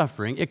you were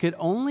suffering, it could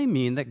only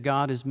mean that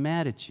God is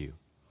mad at you.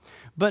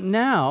 But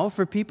now,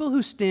 for people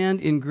who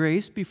stand in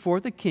grace before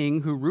the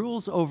King who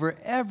rules over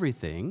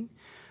everything,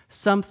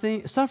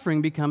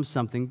 suffering becomes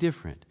something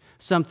different,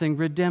 something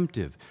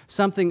redemptive,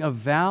 something of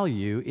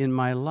value in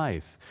my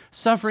life.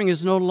 Suffering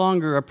is no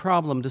longer a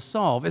problem to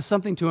solve. It's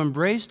something to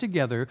embrace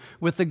together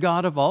with the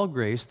God of all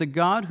grace, the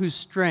God whose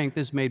strength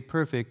is made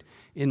perfect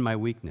in my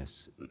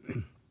weakness.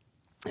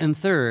 And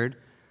third,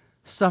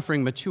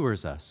 suffering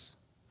matures us.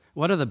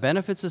 What are the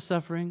benefits of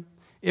suffering?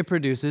 It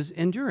produces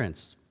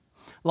endurance.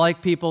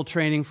 Like people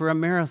training for a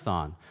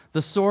marathon,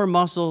 the sore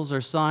muscles are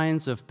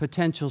signs of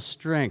potential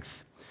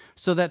strength,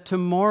 so that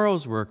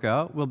tomorrow's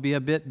workout will be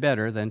a bit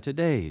better than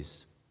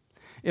today's.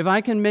 If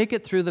I can make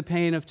it through the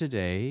pain of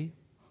today,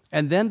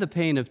 and then the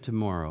pain of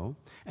tomorrow,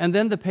 and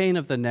then the pain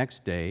of the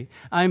next day,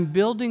 I'm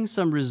building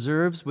some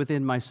reserves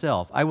within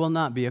myself. I will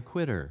not be a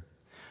quitter.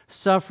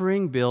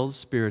 Suffering builds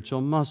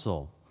spiritual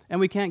muscle, and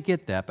we can't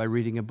get that by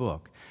reading a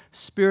book.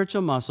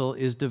 Spiritual muscle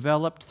is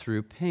developed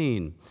through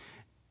pain.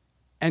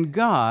 And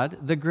God,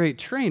 the great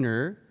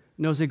trainer,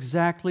 knows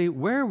exactly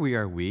where we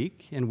are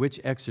weak and which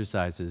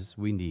exercises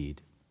we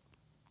need.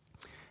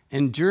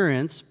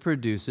 Endurance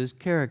produces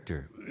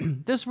character.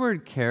 This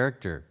word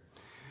character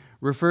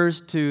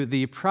refers to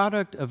the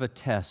product of a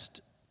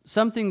test,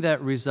 something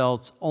that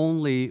results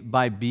only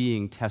by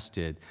being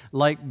tested,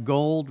 like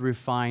gold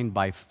refined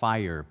by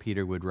fire,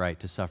 Peter would write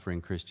to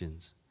suffering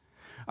Christians.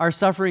 Our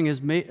suffering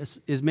is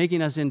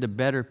making us into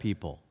better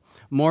people,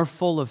 more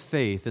full of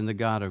faith in the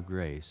God of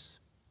grace.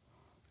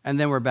 And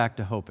then we're back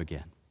to hope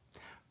again.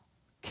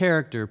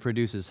 Character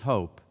produces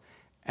hope,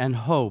 and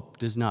hope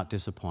does not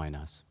disappoint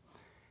us.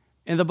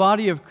 In the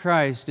body of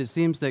Christ, it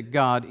seems that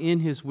God, in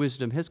his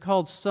wisdom, has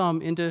called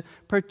some into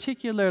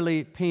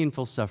particularly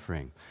painful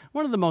suffering.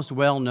 One of the most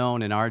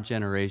well-known in our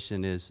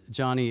generation is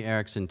Joni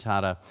Eareckson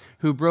Tada,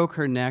 who broke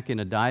her neck in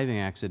a diving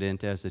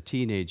accident as a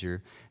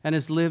teenager and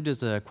has lived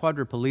as a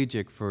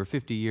quadriplegic for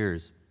 50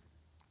 years.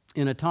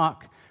 In a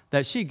talk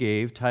that she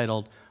gave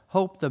titled,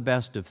 Hope the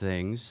Best of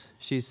Things,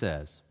 she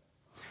says,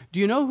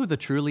 do you know who the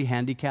truly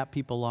handicapped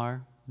people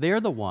are? They are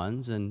the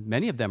ones, and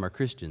many of them are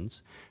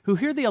Christians, who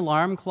hear the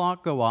alarm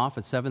clock go off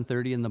at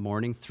 7:30 in the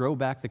morning, throw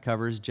back the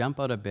covers, jump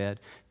out of bed,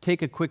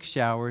 take a quick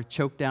shower,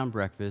 choke down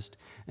breakfast,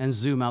 and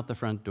zoom out the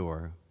front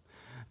door.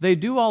 They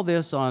do all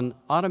this on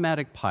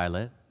automatic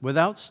pilot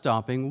without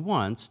stopping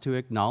once to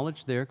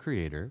acknowledge their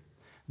Creator,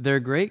 their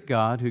great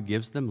God who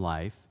gives them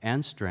life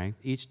and strength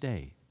each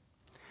day.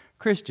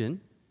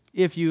 Christian,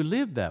 if you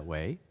live that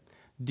way,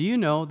 do you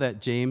know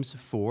that James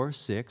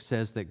 4:6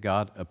 says that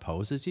God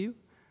opposes you?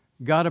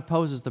 God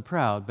opposes the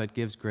proud, but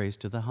gives grace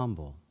to the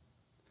humble.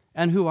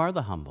 And who are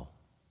the humble?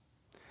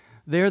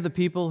 They're the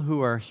people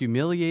who are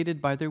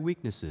humiliated by their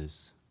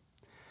weaknesses,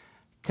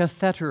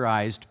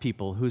 catheterized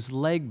people whose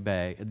leg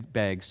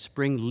bags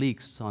spring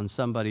leaks on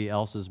somebody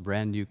else's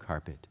brand new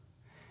carpet,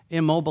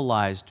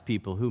 immobilized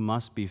people who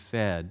must be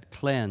fed,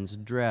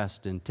 cleansed,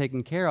 dressed, and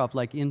taken care of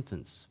like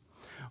infants,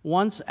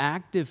 once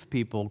active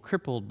people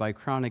crippled by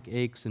chronic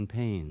aches and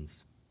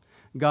pains.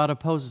 God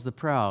opposes the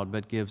proud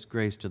but gives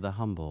grace to the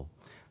humble.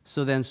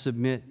 So then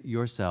submit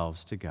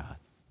yourselves to God.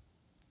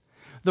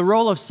 The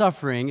role of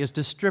suffering is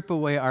to strip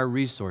away our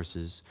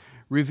resources,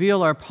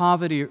 reveal our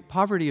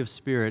poverty of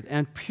spirit,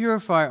 and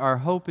purify our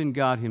hope in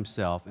God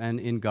Himself and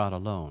in God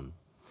alone.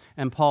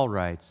 And Paul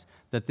writes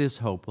that this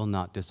hope will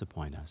not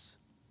disappoint us.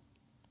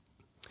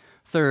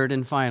 Third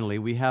and finally,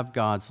 we have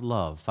God's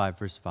love, 5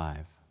 verse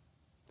 5.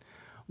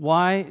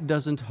 Why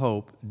doesn't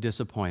hope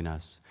disappoint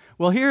us?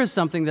 Well, here is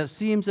something that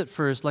seems at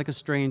first like a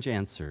strange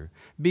answer.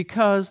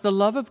 Because the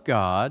love of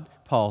God,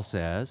 Paul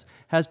says,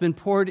 has been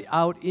poured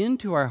out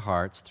into our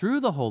hearts through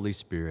the Holy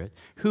Spirit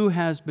who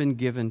has been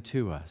given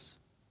to us.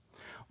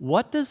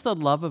 What does the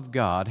love of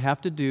God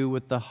have to do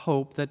with the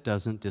hope that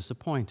doesn't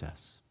disappoint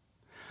us?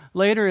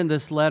 Later in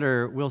this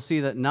letter, we'll see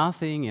that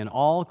nothing in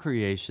all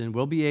creation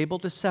will be able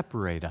to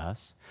separate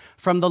us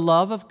from the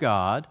love of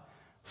God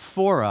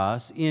for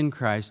us in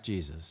Christ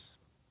Jesus.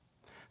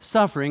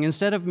 Suffering,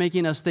 instead of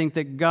making us think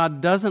that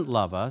God doesn't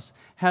love us,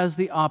 has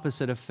the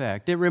opposite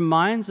effect. It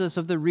reminds us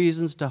of the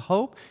reasons to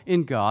hope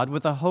in God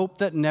with a hope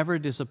that never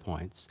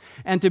disappoints,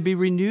 and to be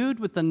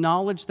renewed with the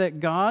knowledge that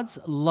God's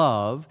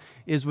love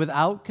is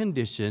without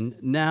condition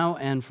now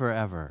and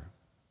forever.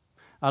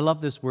 I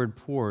love this word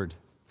poured.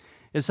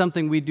 It's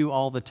something we do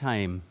all the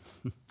time.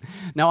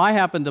 Now, I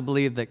happen to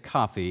believe that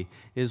coffee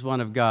is one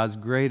of God's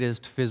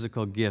greatest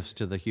physical gifts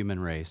to the human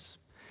race.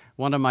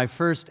 One of my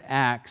first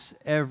acts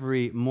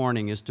every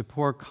morning is to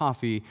pour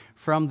coffee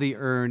from the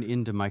urn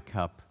into my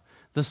cup.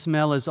 The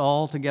smell is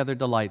altogether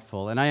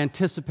delightful, and I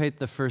anticipate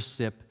the first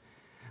sip,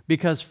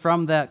 because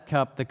from that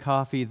cup, the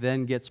coffee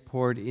then gets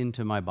poured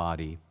into my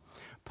body.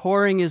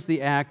 Pouring is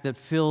the act that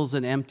fills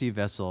an empty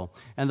vessel,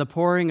 and the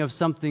pouring of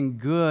something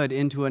good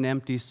into an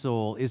empty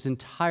soul is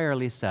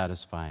entirely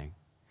satisfying.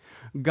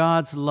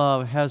 God's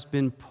love has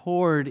been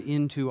poured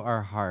into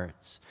our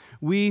hearts.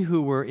 We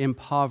who were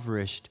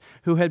impoverished,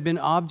 who had been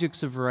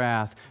objects of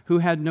wrath, who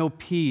had no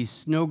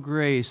peace, no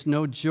grace,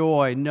 no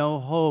joy, no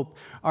hope,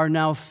 are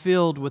now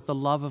filled with the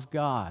love of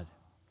God.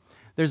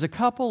 There's a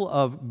couple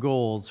of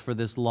goals for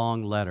this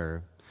long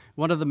letter.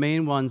 One of the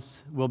main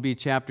ones will be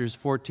chapters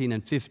 14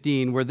 and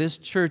 15, where this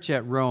church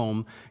at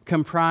Rome,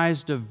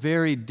 comprised of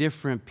very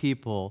different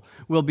people,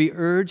 will be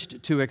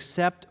urged to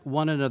accept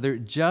one another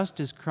just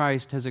as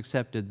Christ has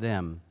accepted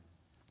them.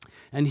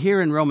 And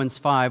here in Romans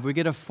 5, we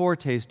get a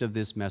foretaste of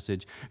this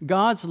message.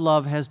 God's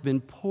love has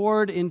been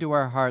poured into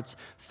our hearts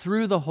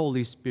through the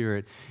Holy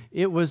Spirit.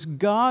 It was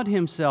God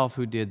Himself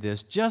who did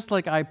this. Just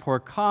like I pour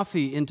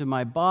coffee into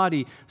my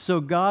body, so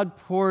God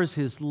pours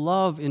His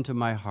love into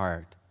my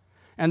heart.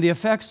 And the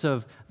effects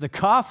of the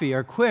coffee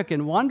are quick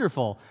and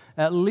wonderful,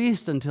 at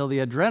least until the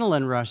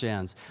adrenaline rush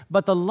ends.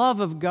 But the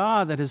love of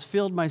God that has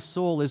filled my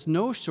soul is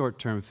no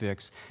short-term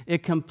fix.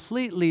 It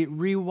completely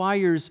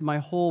rewires my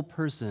whole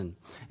person.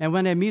 And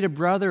when I meet a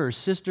brother or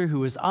sister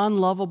who is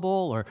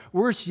unlovable, or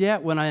worse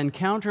yet, when I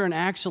encounter an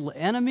actual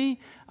enemy,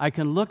 I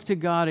can look to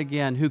God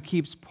again, who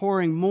keeps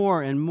pouring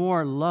more and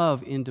more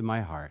love into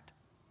my heart.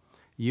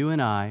 You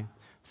and I,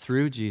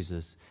 through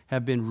Jesus,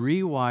 have been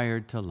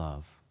rewired to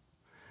love.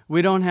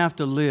 We don't have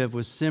to live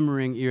with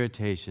simmering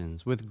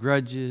irritations, with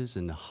grudges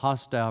and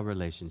hostile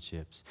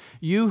relationships.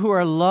 You who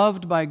are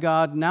loved by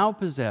God now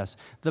possess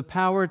the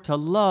power to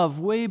love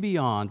way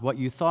beyond what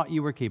you thought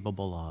you were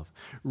capable of.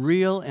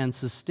 Real and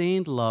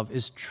sustained love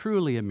is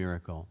truly a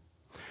miracle.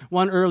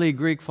 One early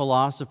Greek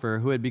philosopher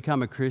who had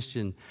become a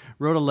Christian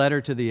wrote a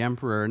letter to the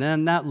emperor, and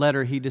in that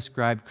letter he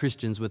described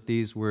Christians with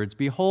these words,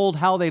 "Behold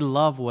how they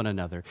love one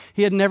another."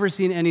 He had never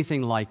seen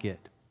anything like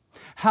it.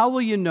 How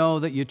will you know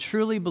that you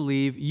truly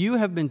believe you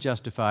have been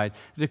justified,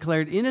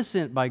 declared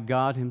innocent by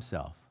God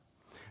Himself?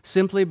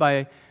 Simply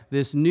by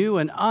this new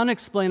and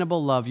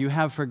unexplainable love you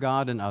have for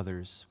God and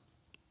others.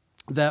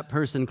 That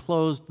person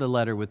closed the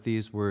letter with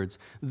these words,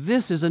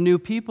 "This is a new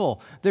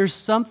people. There's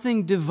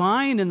something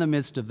divine in the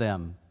midst of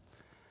them."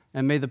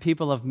 And may the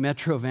people of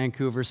Metro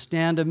Vancouver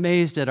stand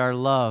amazed at our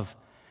love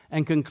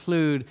and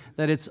conclude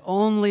that it's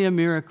only a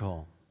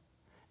miracle,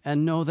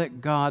 and know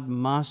that God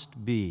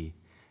must be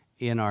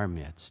in our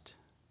midst.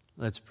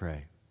 Let's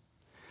pray.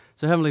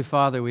 So, Heavenly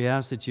Father, we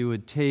ask that you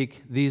would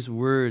take these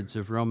words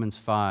of Romans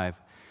 5,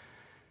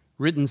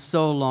 written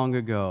so long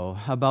ago,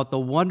 about the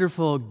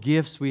wonderful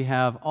gifts we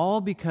have,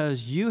 all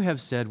because you have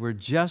said we're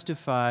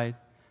justified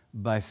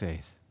by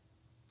faith.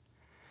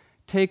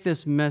 Take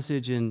this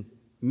message and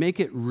make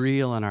it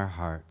real in our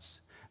hearts.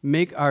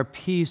 Make our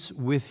peace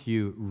with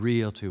you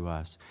real to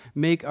us.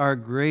 Make our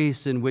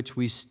grace in which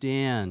we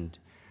stand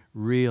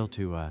real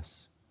to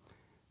us.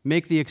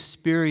 Make the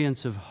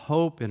experience of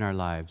hope in our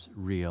lives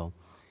real.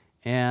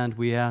 And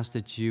we ask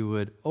that you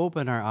would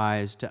open our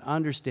eyes to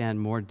understand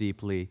more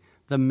deeply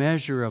the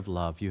measure of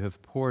love you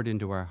have poured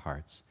into our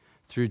hearts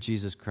through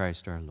Jesus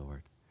Christ our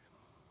Lord.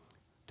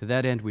 To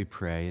that end we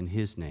pray in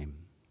his name.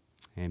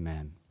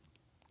 Amen.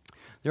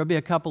 There will be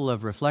a couple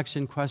of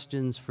reflection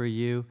questions for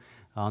you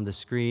on the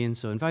screen,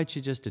 so I invite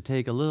you just to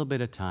take a little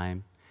bit of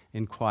time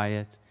in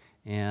quiet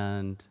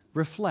and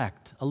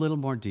reflect a little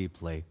more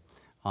deeply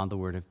on the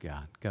Word of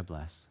God. God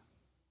bless.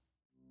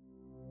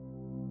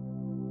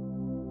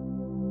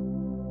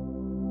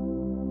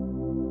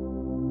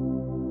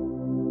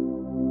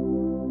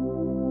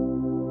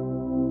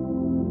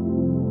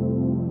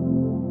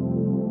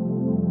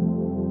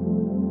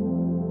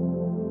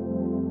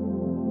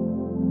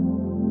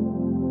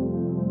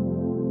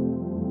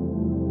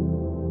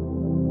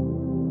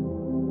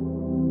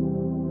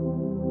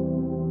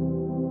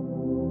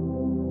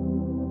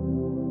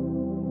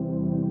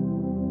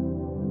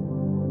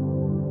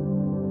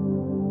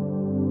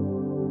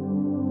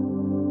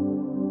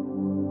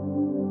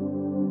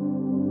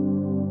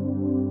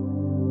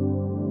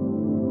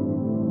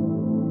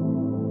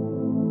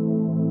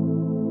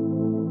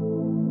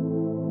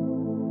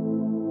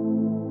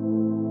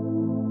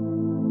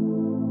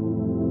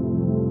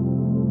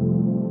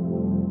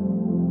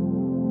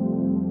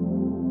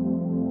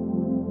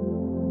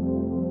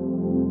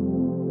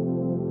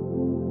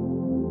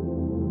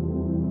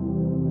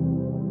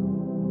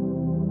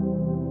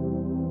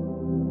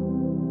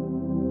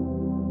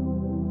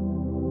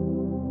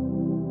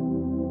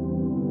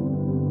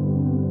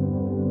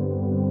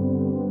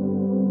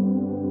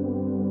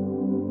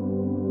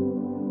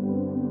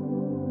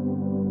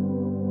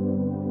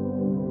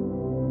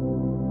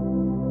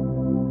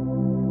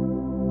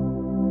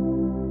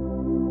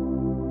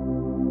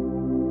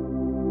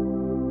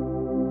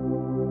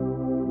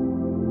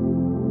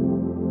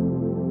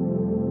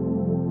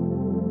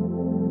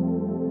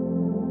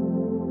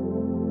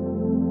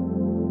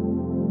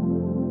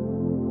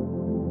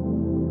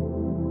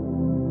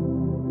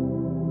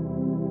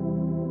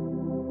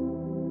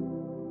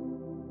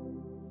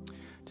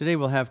 Today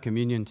we'll have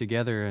communion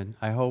together, and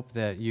I hope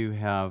that you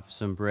have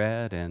some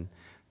bread and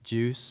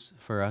juice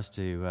for us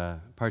to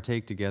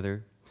partake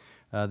together.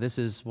 This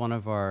is one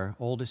of our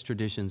oldest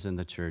traditions in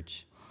the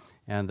church,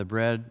 and the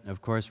bread, of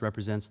course,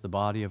 represents the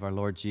body of our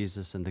Lord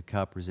Jesus, and the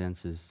cup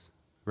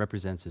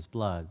represents his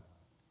blood.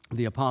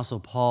 The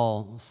Apostle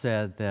Paul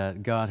said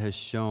that God has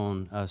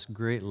shown us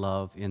great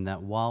love in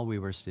that while we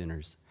were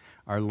sinners,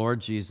 our Lord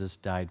Jesus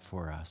died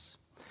for us.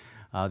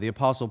 The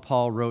Apostle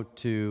Paul wrote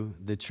to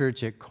the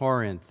church at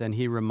Corinth, and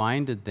he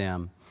reminded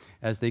them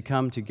as they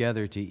come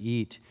together to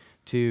eat,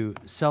 to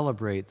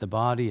celebrate the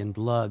body and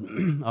blood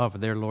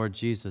of their Lord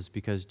Jesus,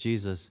 because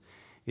Jesus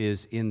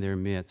is in their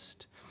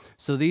midst.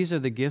 So these are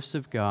the gifts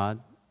of God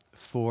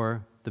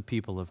for the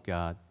people of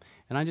God.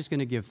 And I'm just going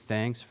to give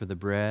thanks for the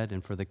bread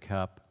and for the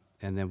cup,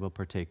 and then we'll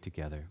partake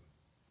together.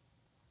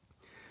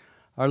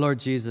 Our Lord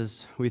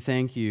Jesus, we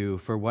thank you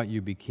for what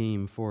you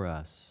became for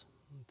us.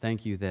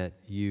 Thank you that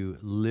you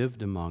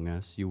lived among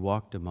us, you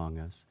walked among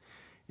us,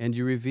 and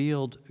you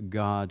revealed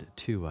God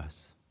to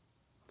us.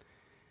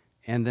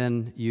 And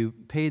then you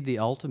paid the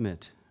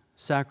ultimate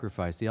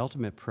sacrifice, the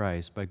ultimate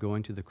price by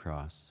going to the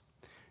cross.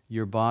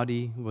 Your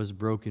body was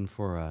broken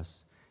for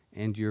us,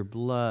 and your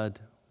blood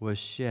was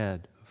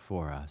shed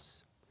for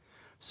us.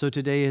 So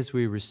today, as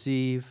we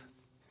receive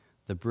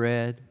the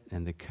bread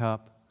and the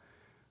cup,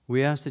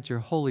 we ask that your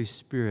Holy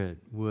Spirit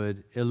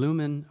would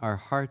illumine our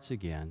hearts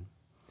again,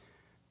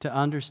 to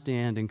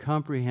understand and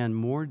comprehend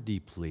more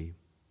deeply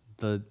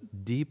the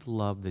deep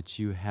love that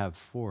you have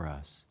for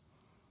us,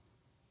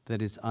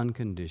 that is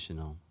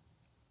unconditional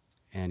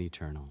and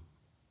eternal.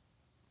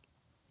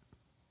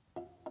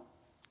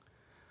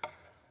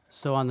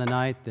 So on the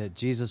night that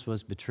Jesus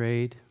was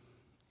betrayed,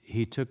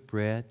 he took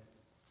bread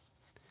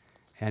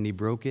and he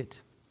broke it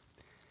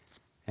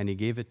and he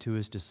gave it to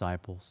his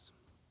disciples.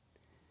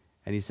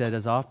 And he said,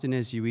 "As often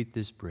as you eat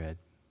this bread,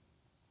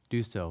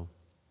 do so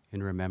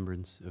in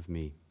remembrance of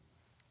me."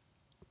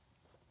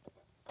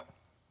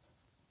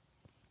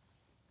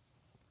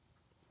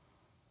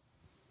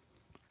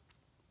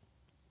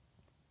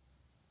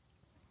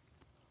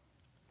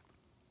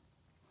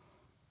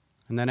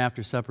 And then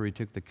after supper, he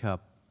took the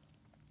cup,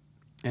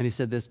 and he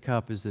said, "This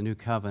cup is the new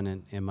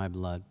covenant in my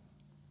blood.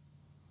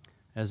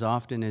 As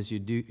often as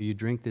you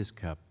drink this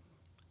cup,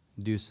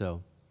 do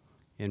so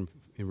in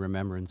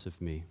remembrance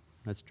of me."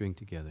 Let's drink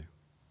together.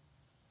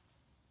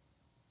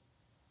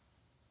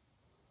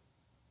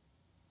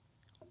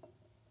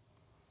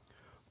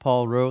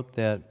 Paul wrote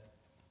that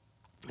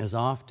as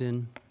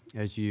often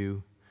as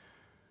you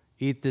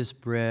eat this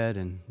bread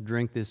and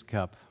drink this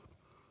cup,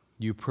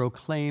 you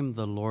proclaim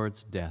the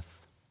Lord's death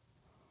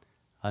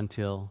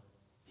until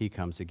he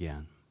comes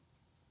again.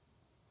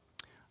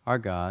 Our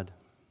God,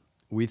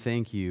 we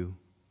thank you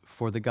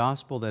for the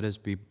gospel that has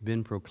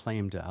been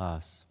proclaimed to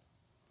us,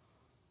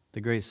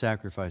 the great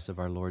sacrifice of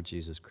our Lord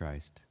Jesus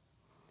Christ.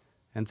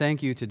 And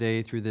thank you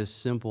today, through this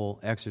simple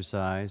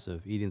exercise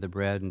of eating the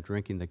bread and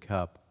drinking the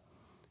cup,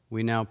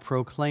 we now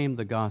proclaim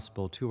the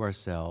gospel to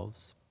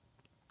ourselves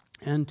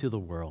and to the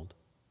world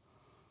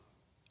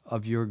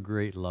of your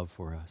great love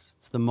for us.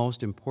 It's the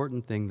most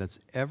important thing that's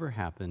ever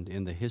happened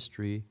in the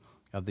history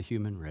of the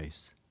human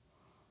race.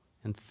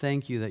 And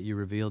thank you that you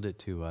revealed it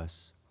to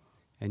us,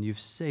 and you've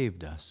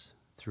saved us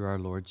through our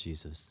Lord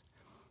Jesus,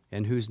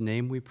 in whose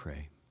name we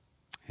pray.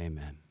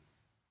 Amen.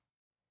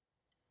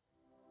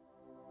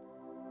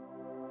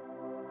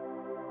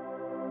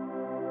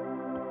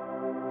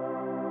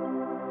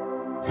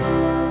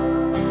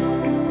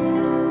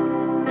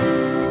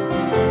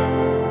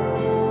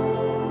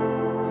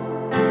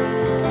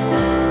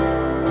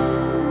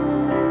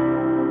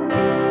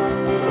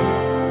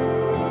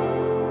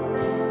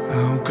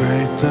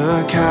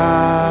 The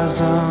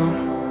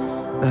chasm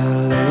that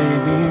lay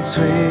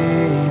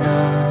between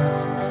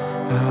us,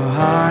 how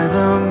high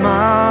the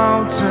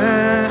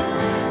mountain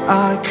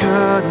I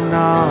could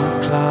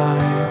not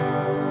climb.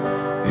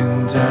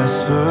 In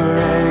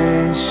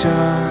desperation,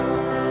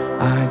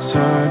 I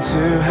turned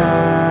to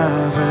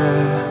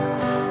heaven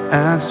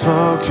and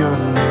spoke your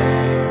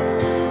name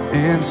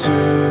into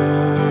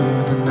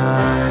the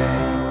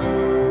night.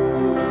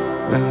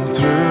 Then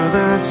through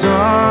the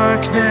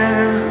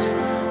darkness,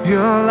 your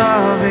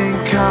loving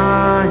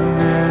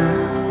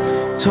kindness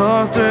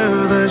tore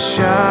through the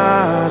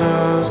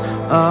shadows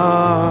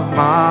of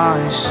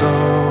my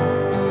soul.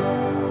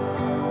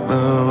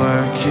 The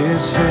work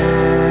is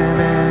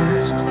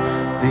finished,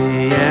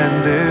 the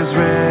end is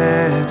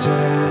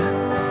written.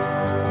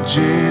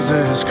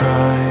 Jesus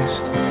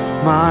Christ,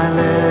 my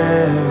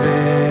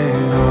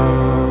living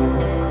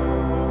hope.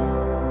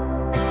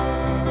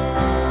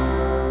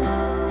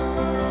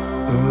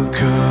 Who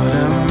could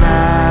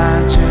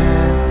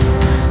imagine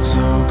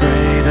so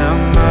great a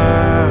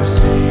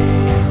mercy,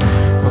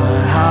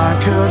 but I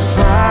could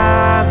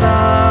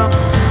fathom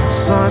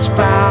such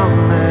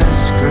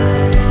boundless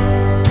grace?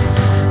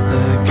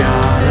 The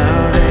God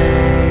of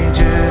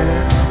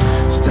ages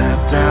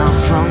stepped down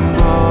from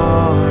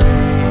glory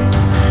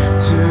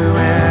to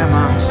wear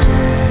my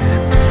sin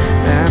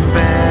and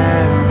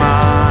bear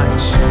my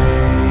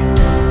shame.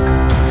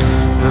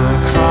 The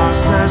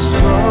cross has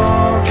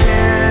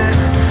spoken,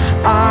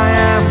 I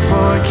am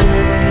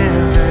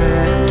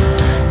forgiven.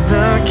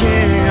 The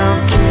King of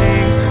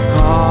Kings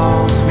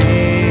calls me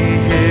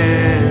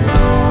his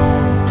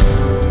own.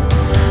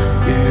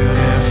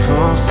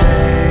 Beautiful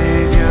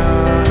Savior,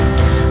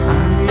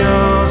 I'm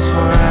yours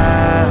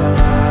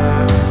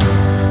forever.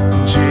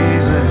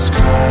 Jesus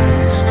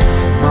Christ,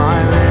 my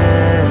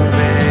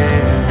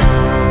living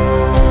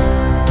hope.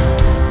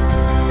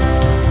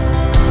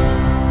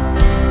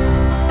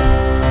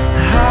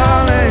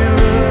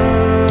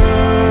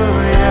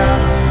 Hallelujah,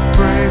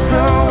 praise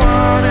the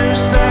one who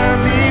set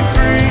me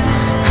free.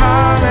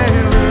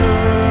 Hallelujah,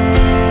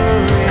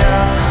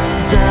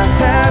 death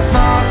has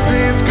lost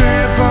its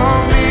grip on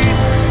me.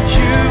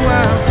 You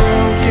have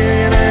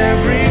broken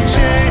every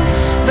chain.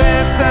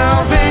 There's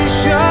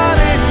salvation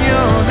in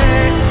your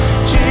name,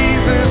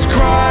 Jesus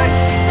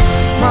Christ,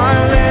 my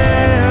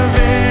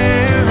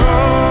living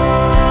hope.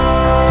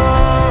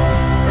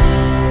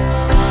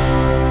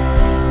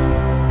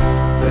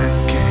 Then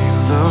came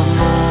the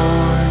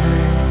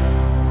morning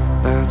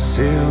that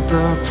sealed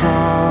the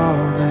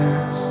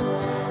promise.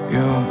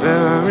 Your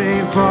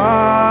buried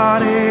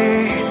body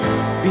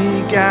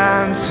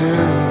began to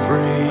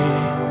breathe.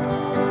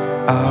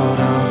 Out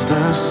of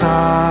the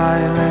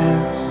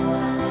silence,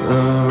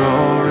 the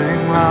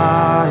roaring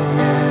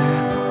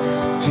lion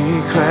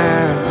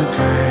declared the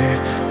grave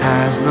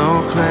has no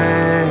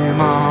claim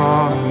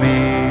on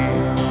me.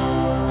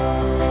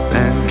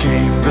 Then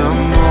came the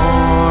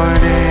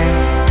morning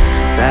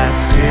that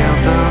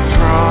sealed the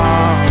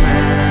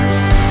promise.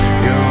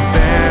 Your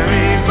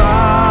buried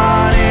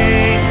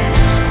body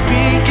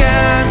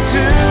began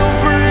to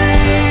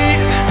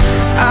breathe.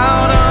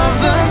 Out of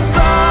the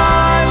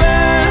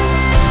silence,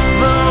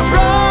 the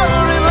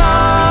roaring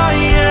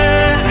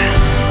lion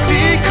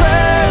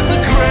declared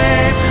the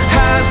grave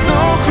has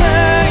no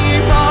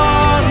claim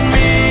on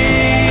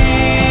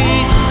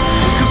me.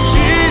 'Cause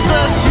Jesus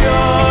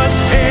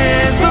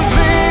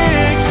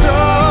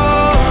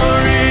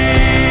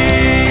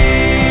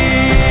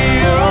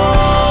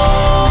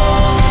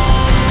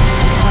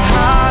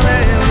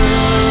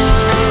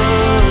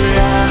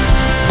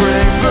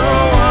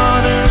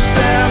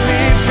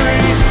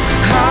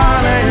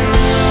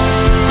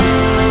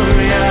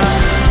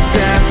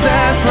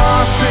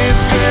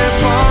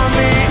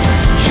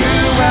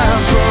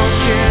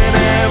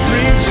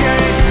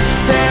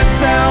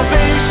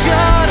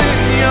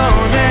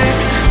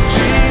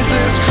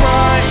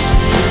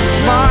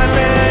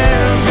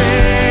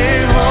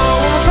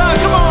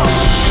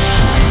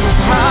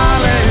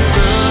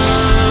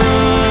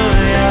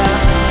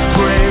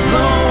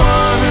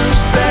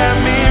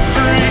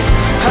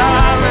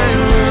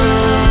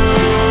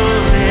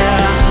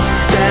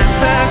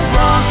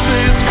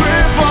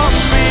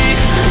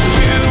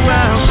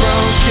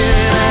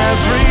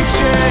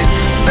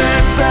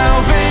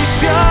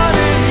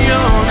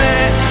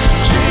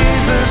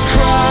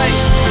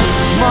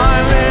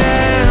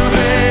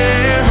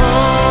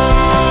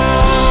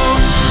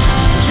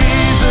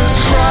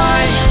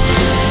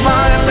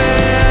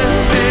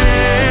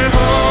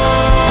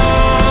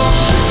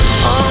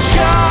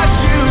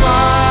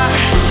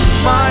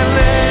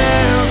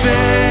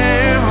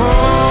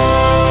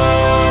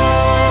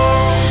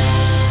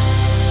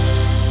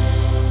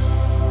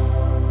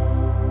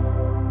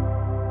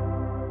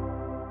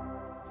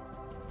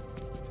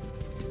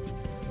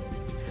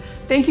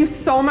Thank you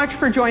so much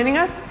for joining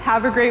us.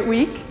 Have a great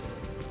week.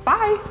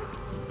 Bye.